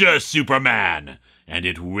future, Superman, and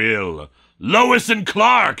it will. Lois and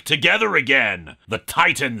Clark together again. The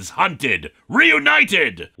Titans hunted,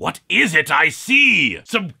 reunited. What is it I see?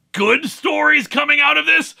 Some good stories coming out of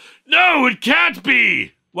this? No, it can't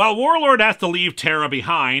be! While Warlord has to leave Terra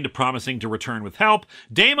behind, promising to return with help,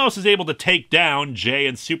 Deimos is able to take down Jay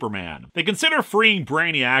and Superman. They consider freeing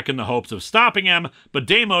Brainiac in the hopes of stopping him, but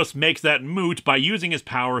Deimos makes that moot by using his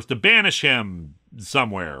powers to banish him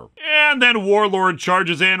somewhere. And then Warlord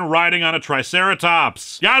charges in, riding on a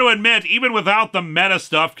Triceratops. Gotta admit, even without the meta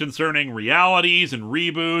stuff concerning realities and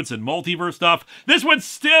reboots and multiverse stuff, this would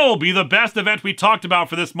still be the best event we talked about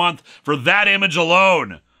for this month for that image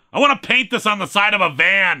alone. I want to paint this on the side of a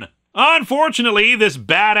van. Unfortunately, this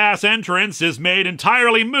badass entrance is made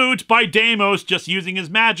entirely moot by Deimos just using his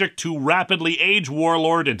magic to rapidly age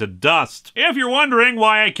Warlord into dust. If you're wondering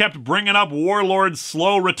why I kept bringing up Warlord's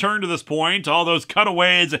slow return to this point, all those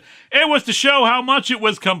cutaways, it was to show how much it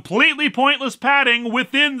was completely pointless padding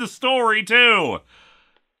within the story, too.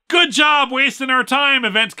 Good job wasting our time,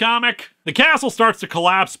 event comic! The castle starts to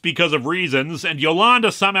collapse because of reasons, and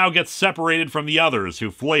Yolanda somehow gets separated from the others,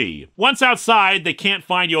 who flee. Once outside, they can't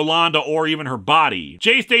find Yolanda or even her body.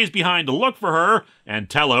 Jay stays behind to look for her, and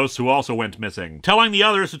Telos, who also went missing, telling the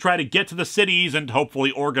others to try to get to the cities and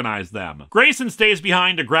hopefully organize them. Grayson stays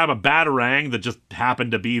behind to grab a batarang that just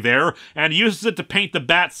happened to be there, and uses it to paint the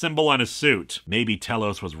bat symbol on his suit. Maybe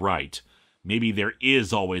Telos was right. Maybe there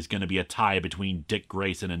is always going to be a tie between Dick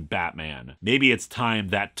Grayson and Batman. Maybe it's time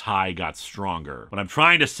that tie got stronger. What I'm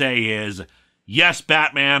trying to say is, yes,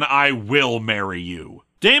 Batman, I will marry you.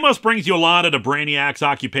 Deimos brings Yolanda to Brainiac's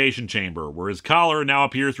occupation chamber, where his collar now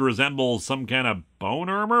appears to resemble some kind of bone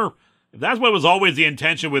armor. If that's what was always the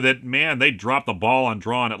intention with it, man, they dropped the ball on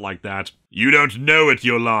drawing it like that. You don't know it,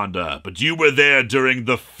 Yolanda, but you were there during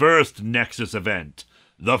the first Nexus event.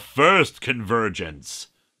 The first Convergence.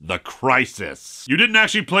 The Crisis. You didn't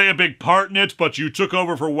actually play a big part in it, but you took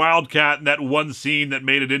over for Wildcat in that one scene that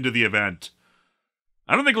made it into the event.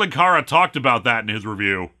 I don't think Linkara talked about that in his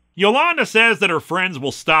review. Yolanda says that her friends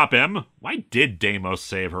will stop him. Why did Deimos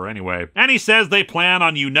save her anyway? And he says they plan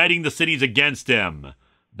on uniting the cities against him.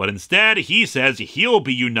 But instead, he says he'll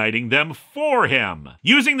be uniting them for him.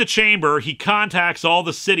 Using the chamber, he contacts all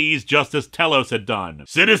the cities just as Telos had done.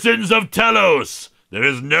 Citizens of Telos! There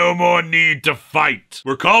is no more need to fight.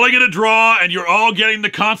 We're calling it a draw, and you're all getting the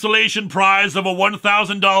consolation prize of a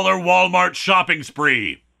 $1,000 Walmart shopping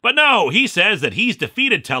spree. But no, he says that he's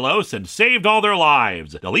defeated Telos and saved all their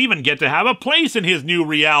lives. They'll even get to have a place in his new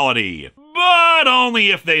reality. But only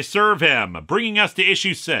if they serve him, bringing us to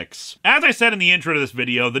issue 6. As I said in the intro to this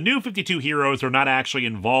video, the New 52 heroes are not actually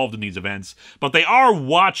involved in these events, but they are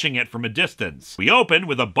watching it from a distance. We open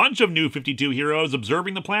with a bunch of New 52 heroes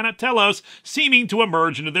observing the planet Telos, seeming to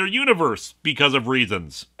emerge into their universe, because of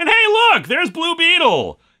reasons. And hey look, there's Blue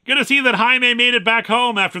Beetle! Good to see that Jaime made it back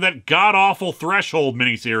home after that god-awful Threshold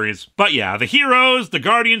miniseries. But yeah, the heroes, the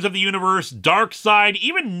Guardians of the Universe, Darkseid,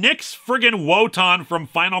 even Nick's friggin' Wotan from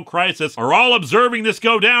Final Crisis are all observing this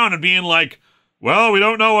go down and being like, well, we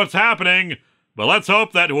don't know what's happening, but let's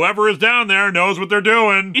hope that whoever is down there knows what they're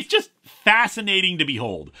doing. It's just fascinating to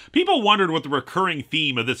behold. People wondered what the recurring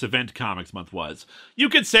theme of this Event Comics Month was. You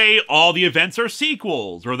could say all the events are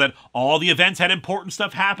sequels, or that all the events had important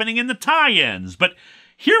stuff happening in the tie-ins, but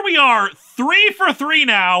here we are, 3 for 3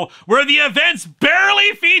 now, where the events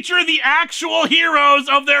barely feature the actual heroes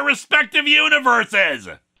of their respective universes.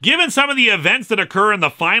 Given some of the events that occur in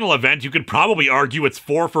the final event, you could probably argue it's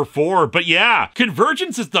 4 for 4, but yeah,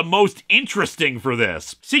 Convergence is the most interesting for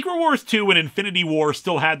this. Secret Wars 2 and Infinity War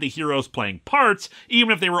still had the heroes playing parts,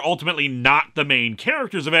 even if they were ultimately not the main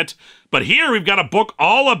characters of it. But here we've got a book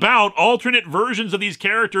all about alternate versions of these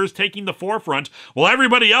characters taking the forefront, while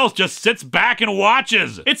everybody else just sits back and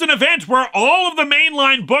watches. It's an event where all of the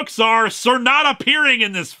mainline books are not appearing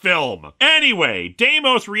in this film. Anyway,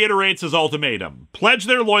 Deimos reiterates his ultimatum. Pledge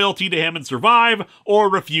their loyalty to him and survive, or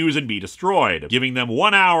refuse and be destroyed, giving them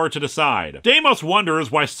 1 hour to decide. Deimos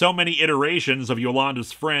wonders why so many iterations of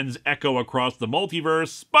Yolanda's friends echo across the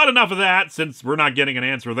multiverse, but enough of that, since we're not getting an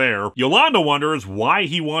answer there. Yolanda wonders why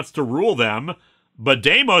he wants to rule them, but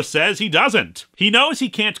Deimos says he doesn't. He knows he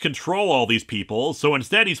can't control all these people, so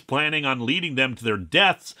instead he's planning on leading them to their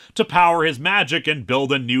deaths to power his magic and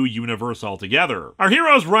build a new universe altogether. Our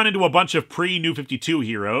heroes run into a bunch of pre-New 52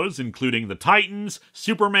 heroes, including the Titans,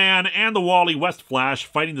 Superman, and the Wally West Flash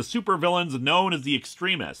fighting the supervillains known as the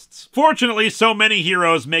Extremists. Fortunately, so many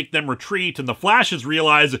heroes make them retreat, and the Flashes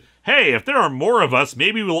realize, hey, if there are more of us,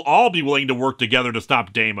 maybe we'll all be willing to work together to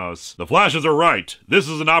stop Deimos. The Flashes are right. This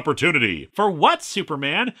is an opportunity. For what,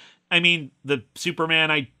 Superman? I mean, the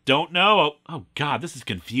Superman I don't know? Oh god, this is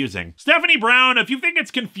confusing. Stephanie Brown, if you think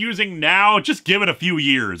it's confusing now, just give it a few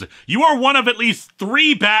years. You are one of at least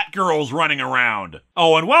 3 Batgirls running around.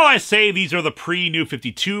 Oh, and while I say these are the pre-New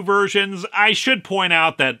 52 versions, I should point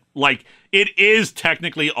out that, like, it is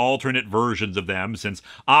technically alternate versions of them, since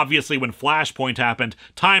obviously when Flashpoint happened,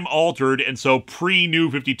 time altered, and so pre-New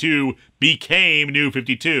 52 became New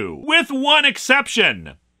 52. With one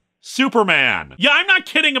exception. Superman. Yeah, I'm not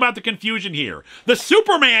kidding about the confusion here. The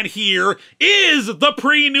Superman here is the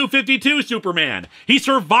pre-New 52 Superman. He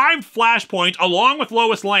survived Flashpoint along with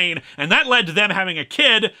Lois Lane, and that led to them having a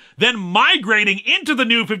kid, then migrating into the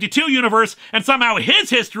New 52 universe, and somehow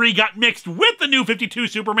his history got mixed with the New 52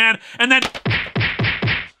 Superman, and then...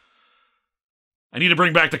 I need to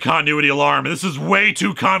bring back the continuity alarm. This is way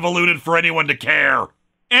too convoluted for anyone to care.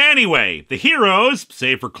 Anyway, the heroes,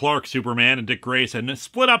 save for Clark, Superman, and Dick Grayson,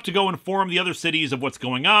 split up to go inform the other cities of what's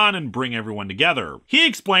going on and bring everyone together. He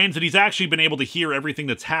explains that he's actually been able to hear everything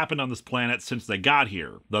that's happened on this planet since they got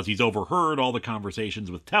here, thus he's overheard all the conversations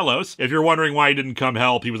with Telos. If you're wondering why he didn't come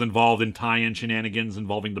help, he was involved in tie-in shenanigans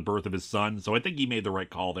involving the birth of his son, so I think he made the right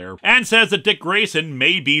call there, and says that Dick Grayson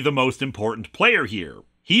may be the most important player here.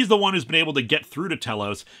 He's the one who's been able to get through to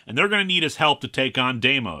Telos, and they're going to need his help to take on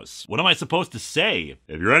Deimos. What am I supposed to say?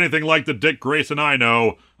 If you're anything like the Dick Grayson I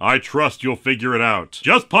know, I trust you'll figure it out.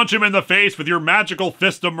 Just punch him in the face with your magical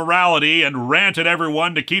fist of morality and rant at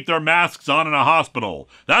everyone to keep their masks on in a hospital.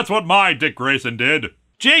 That's what my Dick Grayson did.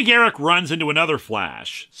 Jay Garrick runs into another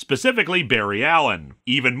Flash, specifically Barry Allen.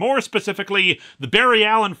 Even more specifically, the Barry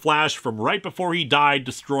Allen Flash from right before he died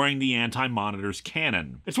destroying the Anti-Monitor's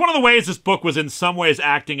cannon. It's one of the ways this book was in some ways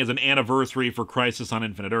acting as an anniversary for Crisis on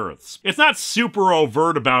Infinite Earths. It's not super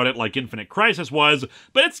overt about it like Infinite Crisis was,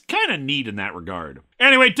 but it's kinda neat in that regard.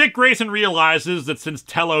 Anyway, Dick Grayson realizes that since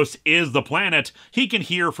Telos is the planet, he can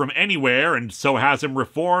hear from anywhere, and so has him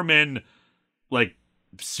reform in, like,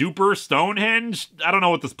 Super Stonehenge? I don't know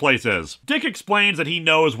what this place is. Dick explains that he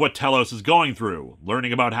knows what Telos is going through,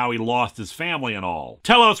 learning about how he lost his family and all.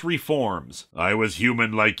 Telos reforms. I was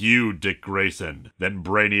human like you, Dick Grayson. Then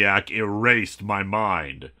Brainiac erased my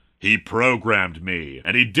mind. He programmed me,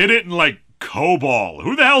 and he did it in, like, COBOL.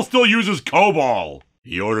 Who the hell still uses COBOL?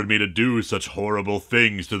 He ordered me to do such horrible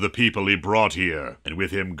things to the people he brought here, and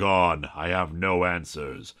with him gone, I have no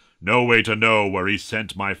answers. No way to know where he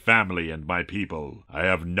sent my family and my people. I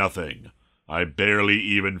have nothing. I barely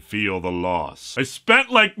even feel the loss. I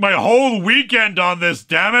spent like my whole weekend on this,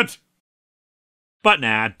 damn it! But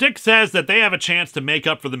nah, Dick says that they have a chance to make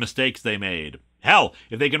up for the mistakes they made. Hell,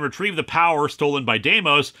 if they can retrieve the power stolen by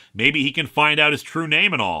Deimos, maybe he can find out his true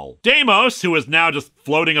name and all. Deimos, who is now just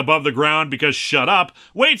floating above the ground because shut up,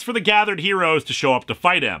 waits for the gathered heroes to show up to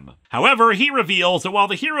fight him. However, he reveals that while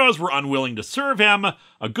the heroes were unwilling to serve him,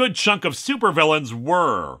 a good chunk of supervillains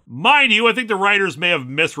were. Mind you, I think the writers may have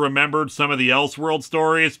misremembered some of the Elseworld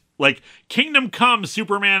stories, like Kingdom Come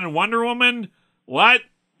Superman and Wonder Woman? What?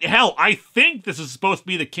 Hell, I think this is supposed to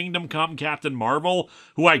be the Kingdom Come Captain Marvel,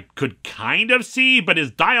 who I could kind of see, but his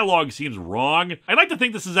dialogue seems wrong. I'd like to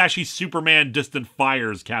think this is actually Superman Distant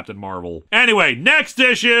Fire's Captain Marvel. Anyway, next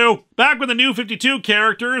issue! Back with the New 52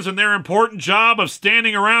 characters and their important job of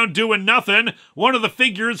standing around doing nothing, one of the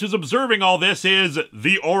figures who's observing all this is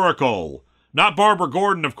the Oracle. Not Barbara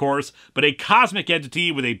Gordon, of course, but a cosmic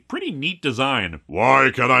entity with a pretty neat design.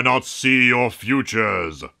 Why can I not see your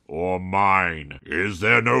futures? Or mine? Is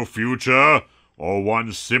there no future? Or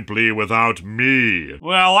one simply without me?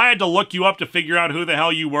 Well, I had to look you up to figure out who the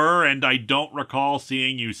hell you were, and I don't recall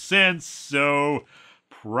seeing you since, so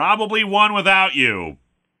probably one without you.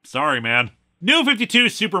 Sorry, man. New 52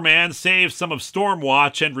 Superman saves some of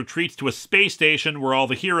Stormwatch and retreats to a space station where all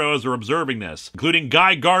the heroes are observing this, including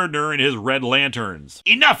Guy Gardner and his Red Lanterns.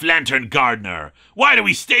 Enough, Lantern Gardner! Why do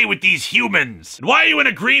we stay with these humans? And why are you in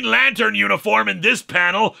a Green Lantern uniform in this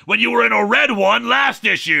panel when you were in a red one last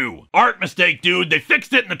issue? Art mistake, dude. They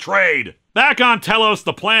fixed it in the trade. Back on Telos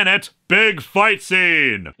the planet, big fight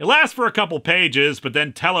scene! It lasts for a couple pages, but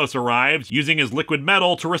then Telos arrives, using his liquid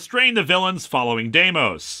metal to restrain the villains following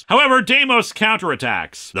Deimos. However, Deimos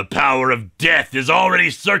counterattacks. The power of death is already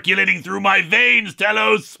circulating through my veins,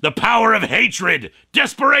 Telos! The power of hatred,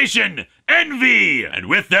 desperation, envy! And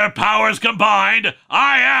with their powers combined,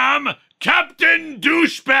 I am Captain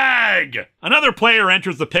Douchebag! Another player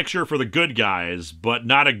enters the picture for the good guys, but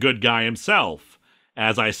not a good guy himself.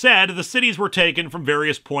 As I said, the cities were taken from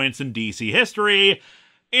various points in DC history,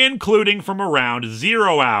 including from around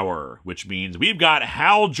 0 Hour, which means we've got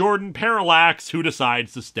Hal Jordan Parallax who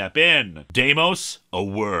decides to step in. Deimos, a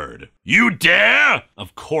word. You dare?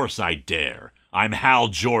 Of course I dare. I'm Hal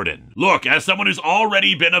Jordan. Look, as someone who's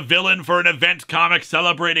already been a villain for an event comic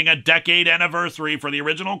celebrating a decade anniversary for the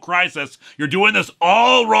original Crisis, you're doing this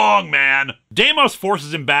all wrong, man! Deimos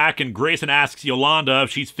forces him back, and Grayson asks Yolanda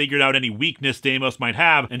if she's figured out any weakness Deimos might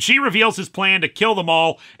have, and she reveals his plan to kill them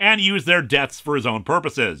all and use their deaths for his own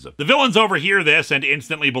purposes. The villains overhear this and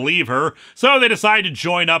instantly believe her, so they decide to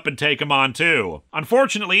join up and take him on too.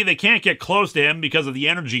 Unfortunately, they can't get close to him because of the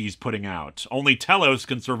energy he's putting out. Only Telos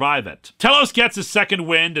can survive it. Telos gets his second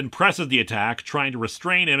wind and presses the attack, trying to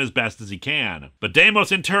restrain him as best as he can. But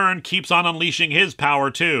Deimos in turn keeps on unleashing his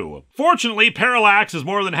power too. Fortunately, Parallax is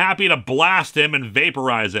more than happy to blast him and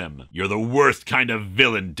vaporize him. You're the worst kind of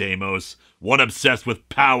villain, Deimos. One obsessed with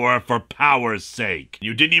power for power's sake.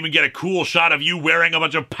 You didn't even get a cool shot of you wearing a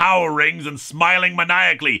bunch of power rings and smiling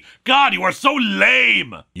maniacally. God, you are so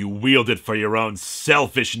lame! You wield it for your own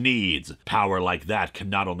selfish needs. Power like that can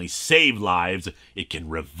not only save lives, it can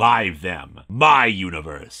revive them. My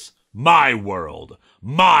universe. My world.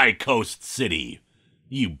 My coast city.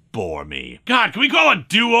 You bore me. God, can we call a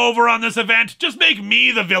do-over on this event? Just make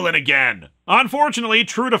me the villain again. Unfortunately,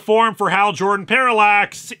 true to form for Hal Jordan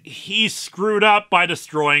Parallax, he screwed up by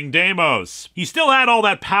destroying Deimos. He still had all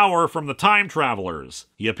that power from the time travelers.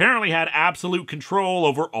 He apparently had absolute control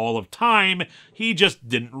over all of time, he just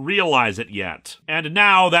didn't realize it yet. And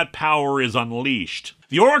now that power is unleashed.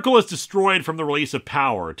 The Oracle is destroyed from the release of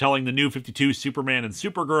power, telling the New 52 Superman and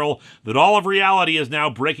Supergirl that all of reality is now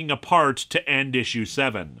breaking apart to end issue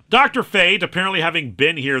 7. Dr. Fate, apparently having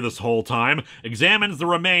been here this whole time, examines the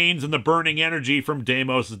remains and the burning energy from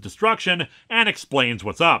Deimos' destruction and explains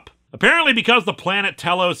what's up. Apparently, because the planet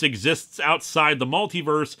Telos exists outside the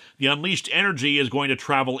multiverse, the unleashed energy is going to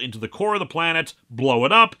travel into the core of the planet, blow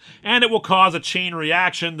it up, and it will cause a chain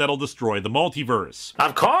reaction that'll destroy the multiverse.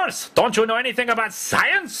 Of course! Don't you know anything about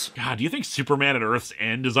science? God, do you think Superman at Earth's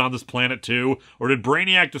End is on this planet too? Or did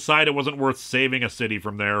Brainiac decide it wasn't worth saving a city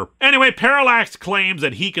from there? Anyway, Parallax claims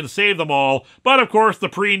that he can save them all, but of course the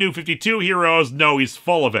pre-New 52 heroes know he's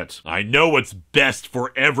full of it. I know what's best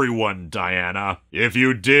for everyone, Diana. If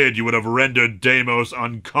you did, you would have rendered Deimos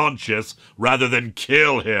unconscious rather than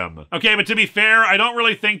kill him. Okay, but to be fair, I don't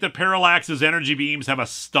really think that Parallax's energy beams have a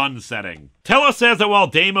stun setting. Telos says that while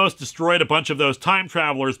Deimos destroyed a bunch of those time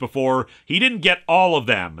travelers before, he didn't get all of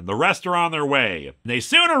them, and the rest are on their way. They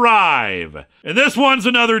soon arrive. And this one's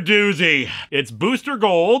another doozy. It's Booster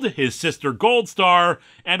Gold, his sister Goldstar,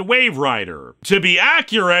 and Wave Rider. To be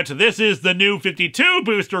accurate, this is the New 52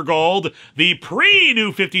 Booster Gold, the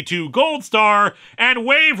pre-New 52 Goldstar, and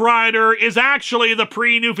Wave Rider is actually the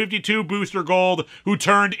pre-New 52 Booster Gold who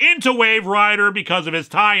turned into Wave Rider because of his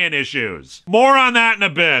tie-in issues. More on that in a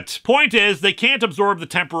bit. Point is, they can't absorb the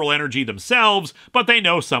temporal energy themselves, but they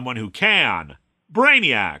know someone who can.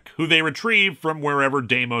 Brainiac, who they retrieve from wherever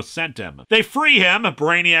Deimos sent him. They free him,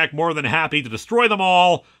 Brainiac more than happy to destroy them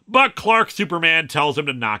all, but Clark Superman tells him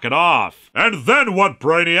to knock it off. And then what,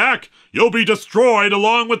 Brainiac? You'll be destroyed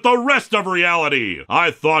along with the rest of reality.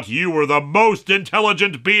 I thought you were the most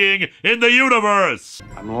intelligent being in the universe.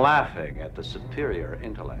 I'm laughing at the superior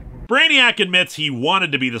intellect. Brainiac admits he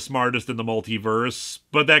wanted to be the smartest in the multiverse,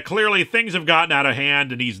 but that clearly things have gotten out of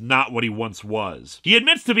hand and he's not what he once was. He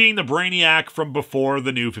admits to being the Brainiac from before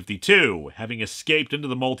the New 52, having escaped into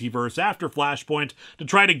the multiverse after Flashpoint to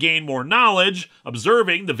try to gain more knowledge,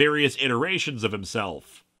 observing the various iterations of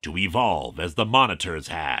himself. To evolve as the Monitors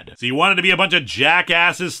had. So he wanted to be a bunch of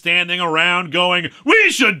jackasses standing around going, "We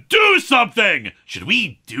should do something! Should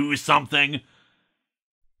we do something?"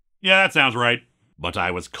 Yeah, that sounds right. But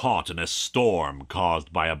I was caught in a storm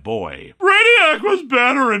caused by a boy. Brainiac was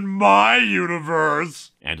better in my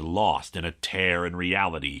universe. And lost in a tear in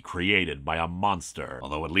reality created by a monster.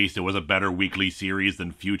 Although at least it was a better weekly series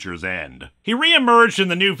than Future's End. He re-emerged in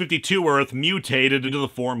the New 52 Earth, mutated into the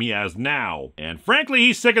form he has now. And frankly,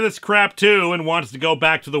 he's sick of this crap too and wants to go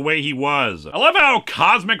back to the way he was. I love how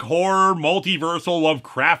cosmic horror, multiversal,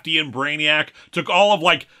 Lovecraftian Brainiac took all of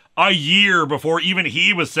like a year before even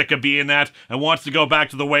he was sick of being that and wants to go back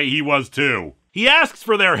to the way he was too. He asks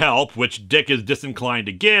for their help, which Dick is disinclined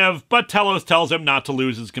to give, but Telos tells him not to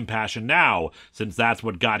lose his compassion now, since that's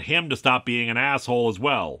what got him to stop being an asshole as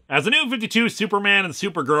well. As the New 52 Superman and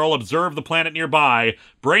Supergirl observe the planet nearby,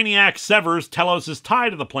 Brainiac severs Telos' tie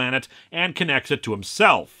to the planet and connects it to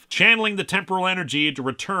himself, channeling the temporal energy to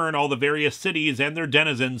return all the various cities and their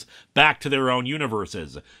denizens back to their own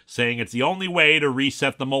universes, saying it's the only way to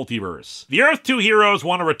reset the multiverse. The Earth 2 heroes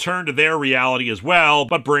want to return to their reality as well,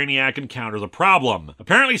 but Brainiac encounters a problem.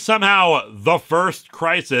 Apparently somehow the first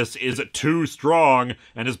crisis is too strong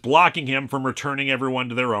and is blocking him from returning everyone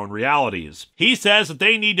to their own realities. He says that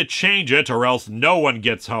they need to change it or else no one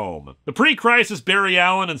gets home. The pre-crisis Barry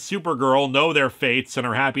Allen and Supergirl know their fates and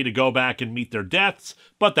are happy to go back and meet their deaths,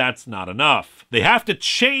 But that's not enough. They have to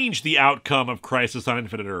change the outcome of Crisis on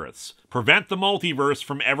Infinite Earths, prevent the multiverse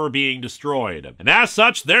from ever being destroyed. And as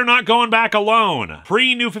such, they're not going back alone.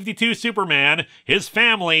 Pre-New 52 Superman, his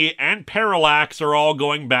family, and Parallax are all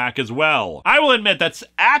going back as well. I will admit that's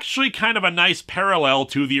actually kind of a nice parallel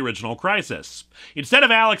to the original Crisis. Instead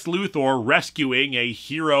of Alex Luthor rescuing a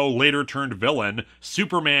hero later turned villain,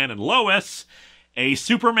 Superman and Lois, a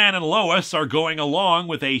Superman and Lois are going along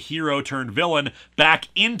with a hero-turned-villain back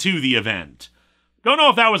into the event. Don't know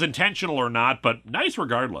if that was intentional or not, but nice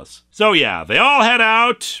regardless. So yeah, they all head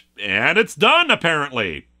out, and it's done,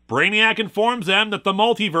 apparently. Brainiac informs them that the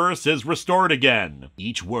multiverse is restored again.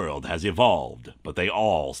 Each world has evolved, but they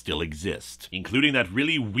all still exist, including that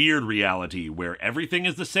really weird reality where everything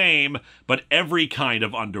is the same, but every kind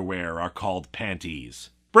of underwear are called panties.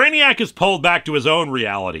 Brainiac is pulled back to his own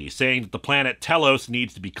reality, saying that the planet Telos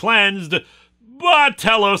needs to be cleansed, but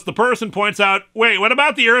Telos, the person, points out, wait, what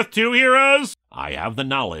about the Earth 2 heroes? I have the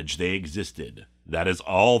knowledge they existed. That is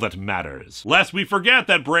all that matters. Lest we forget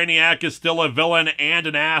that Brainiac is still a villain and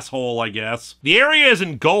an asshole, I guess. The area is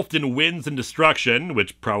engulfed in winds and destruction,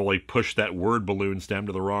 which probably pushed that word balloon stem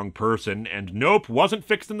to the wrong person, and nope, wasn't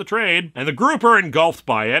fixed in the trade, and the group are engulfed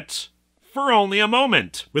by it. For only a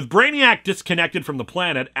moment. With Brainiac disconnected from the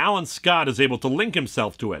planet, Alan Scott is able to link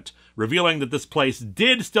himself to it, revealing that this place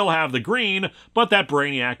did still have the green, but that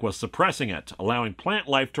Brainiac was suppressing it, allowing plant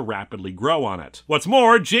life to rapidly grow on it. What's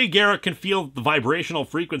more, Jay Garrick can feel that the vibrational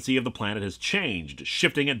frequency of the planet has changed,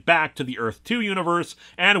 shifting it back to the Earth 2 universe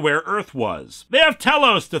and where Earth was. They have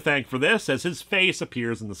Telos to thank for this, as his face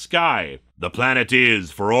appears in the sky. The planet is,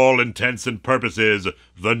 for all intents and purposes,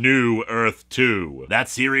 the new Earth 2. That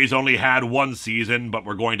series only had one season, but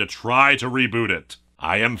we're going to try to reboot it.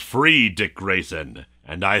 I am free, Dick Grayson,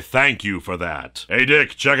 and I thank you for that. Hey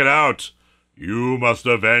Dick, check it out. You must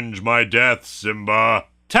avenge my death, Simba.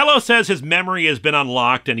 Telos says his memory has been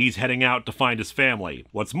unlocked and he's heading out to find his family.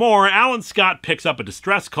 What's more, Alan Scott picks up a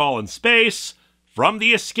distress call in space from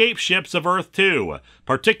the escape ships of Earth 2,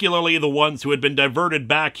 particularly the ones who had been diverted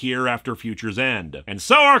back here after Future's End. And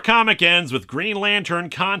so our comic ends with Green Lantern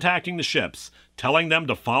contacting the ships, telling them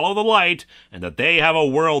to follow the light and that they have a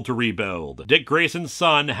world to rebuild. Dick Grayson's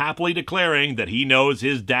son happily declaring that he knows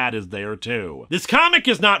his dad is there too. This comic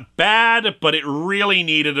is not bad, but it really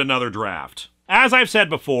needed another draft. As I've said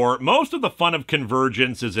before, most of the fun of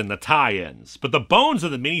Convergence is in the tie-ins, but the bones of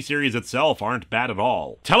the miniseries itself aren't bad at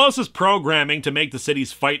all. Telos' programming to make the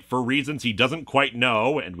cities fight for reasons he doesn't quite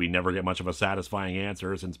know, and we never get much of a satisfying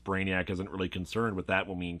answer since Brainiac isn't really concerned with that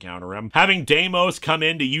when we encounter him. Having Deimos come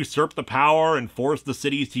in to usurp the power and force the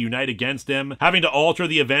cities to unite against him, having to alter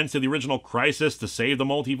the events of the original Crisis to save the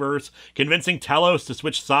multiverse, convincing Telos to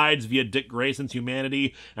switch sides via Dick Grayson's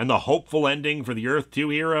humanity, and the hopeful ending for the Earth 2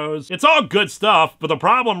 heroes. It's all good stuff, but the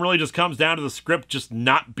problem really just comes down to the script just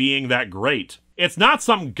not being that great. It's not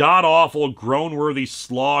some god-awful, groan-worthy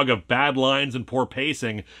slog of bad lines and poor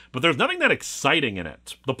pacing, but there's nothing that exciting in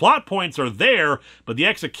it. The plot points are there, but the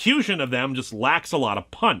execution of them just lacks a lot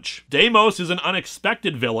of punch. Deimos is an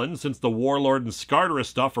unexpected villain, since the Warlord and Skartaris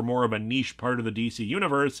stuff are more of a niche part of the DC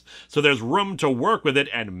universe, so there's room to work with it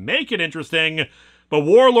and make it interesting. But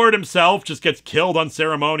Warlord himself just gets killed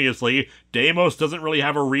unceremoniously. Deimos doesn't really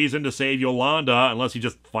have a reason to save Yolanda unless he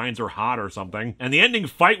just finds her hot or something. And the ending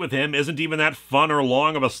fight with him isn't even that fun or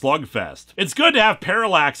long of a slugfest. It's good to have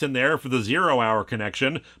Parallax in there for the 0 Hour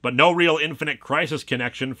connection, but no real Infinite Crisis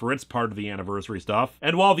connection for its part of the anniversary stuff.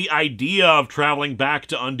 And while the idea of traveling back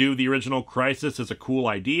to undo the original Crisis is a cool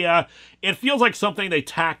idea, it feels like something they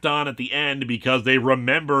tacked on at the end because they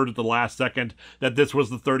remembered at the last second that this was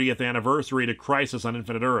the 30th anniversary to Crisis on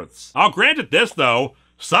Infinite Earths. I'll grant it this, though.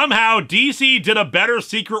 Somehow, DC did a better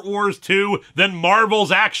Secret Wars 2 than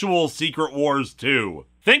Marvel's actual Secret Wars 2.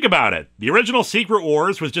 Think about it. The original Secret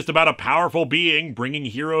Wars was just about a powerful being bringing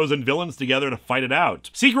heroes and villains together to fight it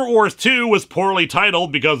out. Secret Wars 2 was poorly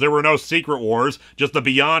titled because there were no Secret Wars, just the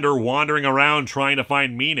Beyonder wandering around trying to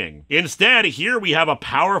find meaning. Instead, here we have a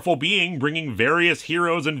powerful being bringing various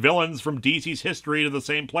heroes and villains from DC's history to the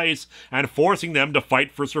same place and forcing them to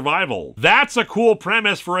fight for survival. That's a cool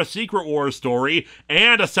premise for a Secret Wars story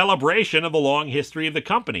and a celebration of the long history of the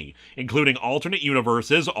company, including alternate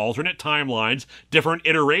universes, alternate timelines, different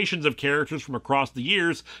iterations of characters from across the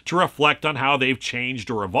years to reflect on how they've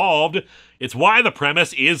changed or evolved. It's why the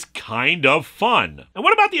premise is kind of fun. And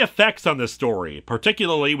what about the effects on this story,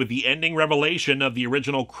 particularly with the ending revelation of the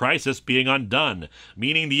original Crisis being undone,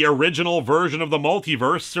 meaning the original version of the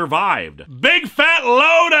multiverse survived? Big fat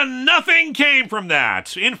load of nothing came from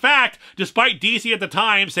that. In fact, despite DC at the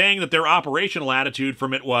time saying that their operational attitude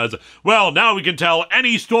from it was, well, now we can tell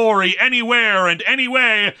any story, anywhere, and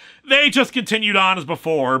anyway, they just continued on as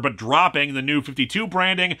before, but dropping the New 52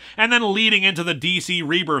 branding and then leading into the DC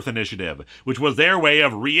Rebirth initiative, which was their way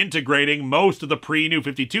of reintegrating most of the pre-New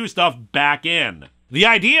 52 stuff back in. The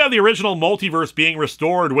idea of the original multiverse being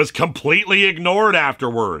restored was completely ignored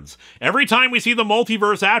afterwards. Every time we see the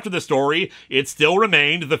multiverse after the story, it still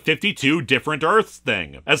remained the 52 different Earths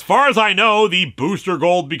thing. As far as I know, the Booster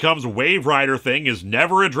Gold becomes Wave Rider thing is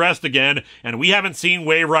never addressed again, and we haven't seen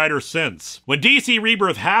Wave Rider since. When DC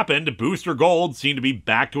Rebirth happened, Booster Gold seemed to be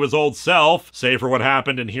back to his old self, save for what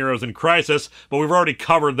happened in Heroes in Crisis, but we've already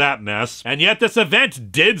covered that mess. And yet this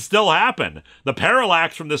event did still happen. The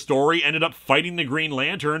Parallax from this story ended up fighting the Green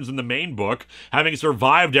Lanterns in the main book, having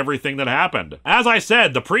survived everything that happened. As I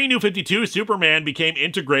said, the pre-New 52 Superman became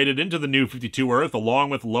integrated into the New 52 Earth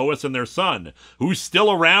along with Lois and their son, who's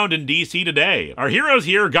still around in DC today. Our heroes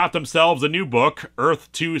here got themselves a new book,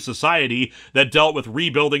 Earth 2 Society, that dealt with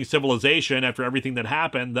rebuilding civilization after everything that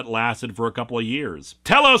happened that lasted for a couple of years.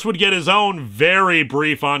 Telos would get his own very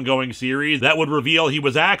brief ongoing series that would reveal he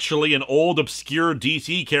was actually an old obscure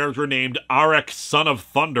DC character named Arek, Son of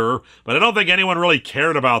Thunder, but I don't think anyone really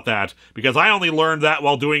cared about that, because I only learned that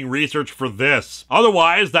while doing research for this.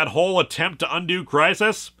 Otherwise, that whole attempt to undo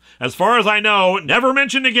Crisis, as far as I know, never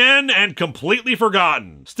mentioned again and completely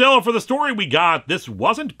forgotten. Still, for the story we got, this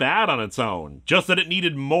wasn't bad on its own, just that it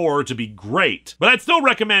needed more to be great. But I'd still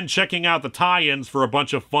recommend checking out the tie-ins for a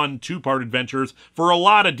bunch of fun two-part adventures for a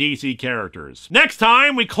lot of DC characters. Next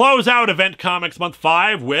time, we close out Event Comics Month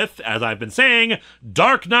 5 with, as I've been saying,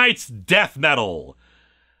 Dark Knight's Death Metal.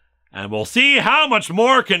 And we'll see how much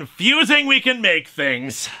more confusing we can make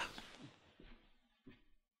things.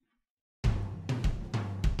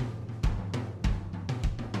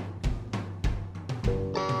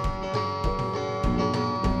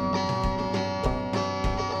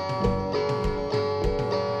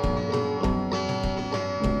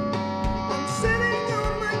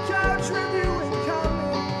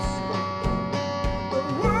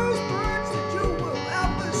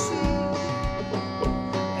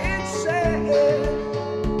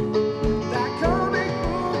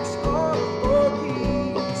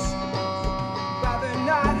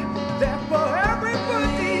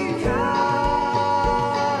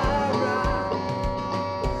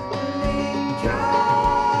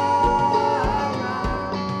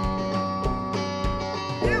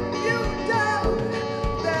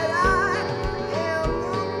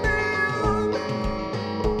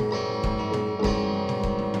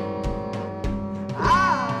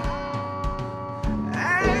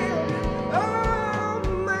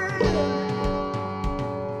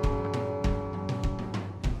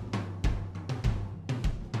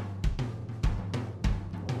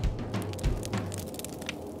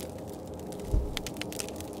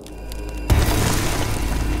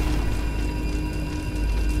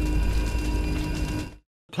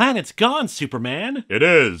 Planet's gone, Superman. It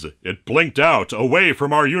is. It blinked out, away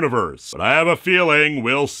from our universe. But I have a feeling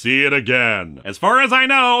we'll see it again. As far as I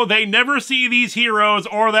know, they never see these heroes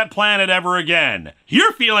or that planet ever again.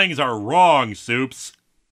 Your feelings are wrong, Soups.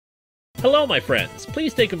 Hello, my friends.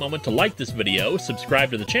 Please take a moment to like this video,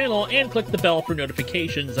 subscribe to the channel, and click the bell for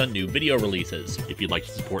notifications on new video releases. If you'd like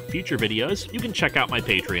to support future videos, you can check out my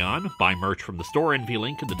Patreon, buy merch from the store envy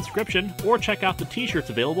link in the description, or check out the t-shirts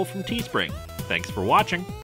available from Teespring. Thanks for watching.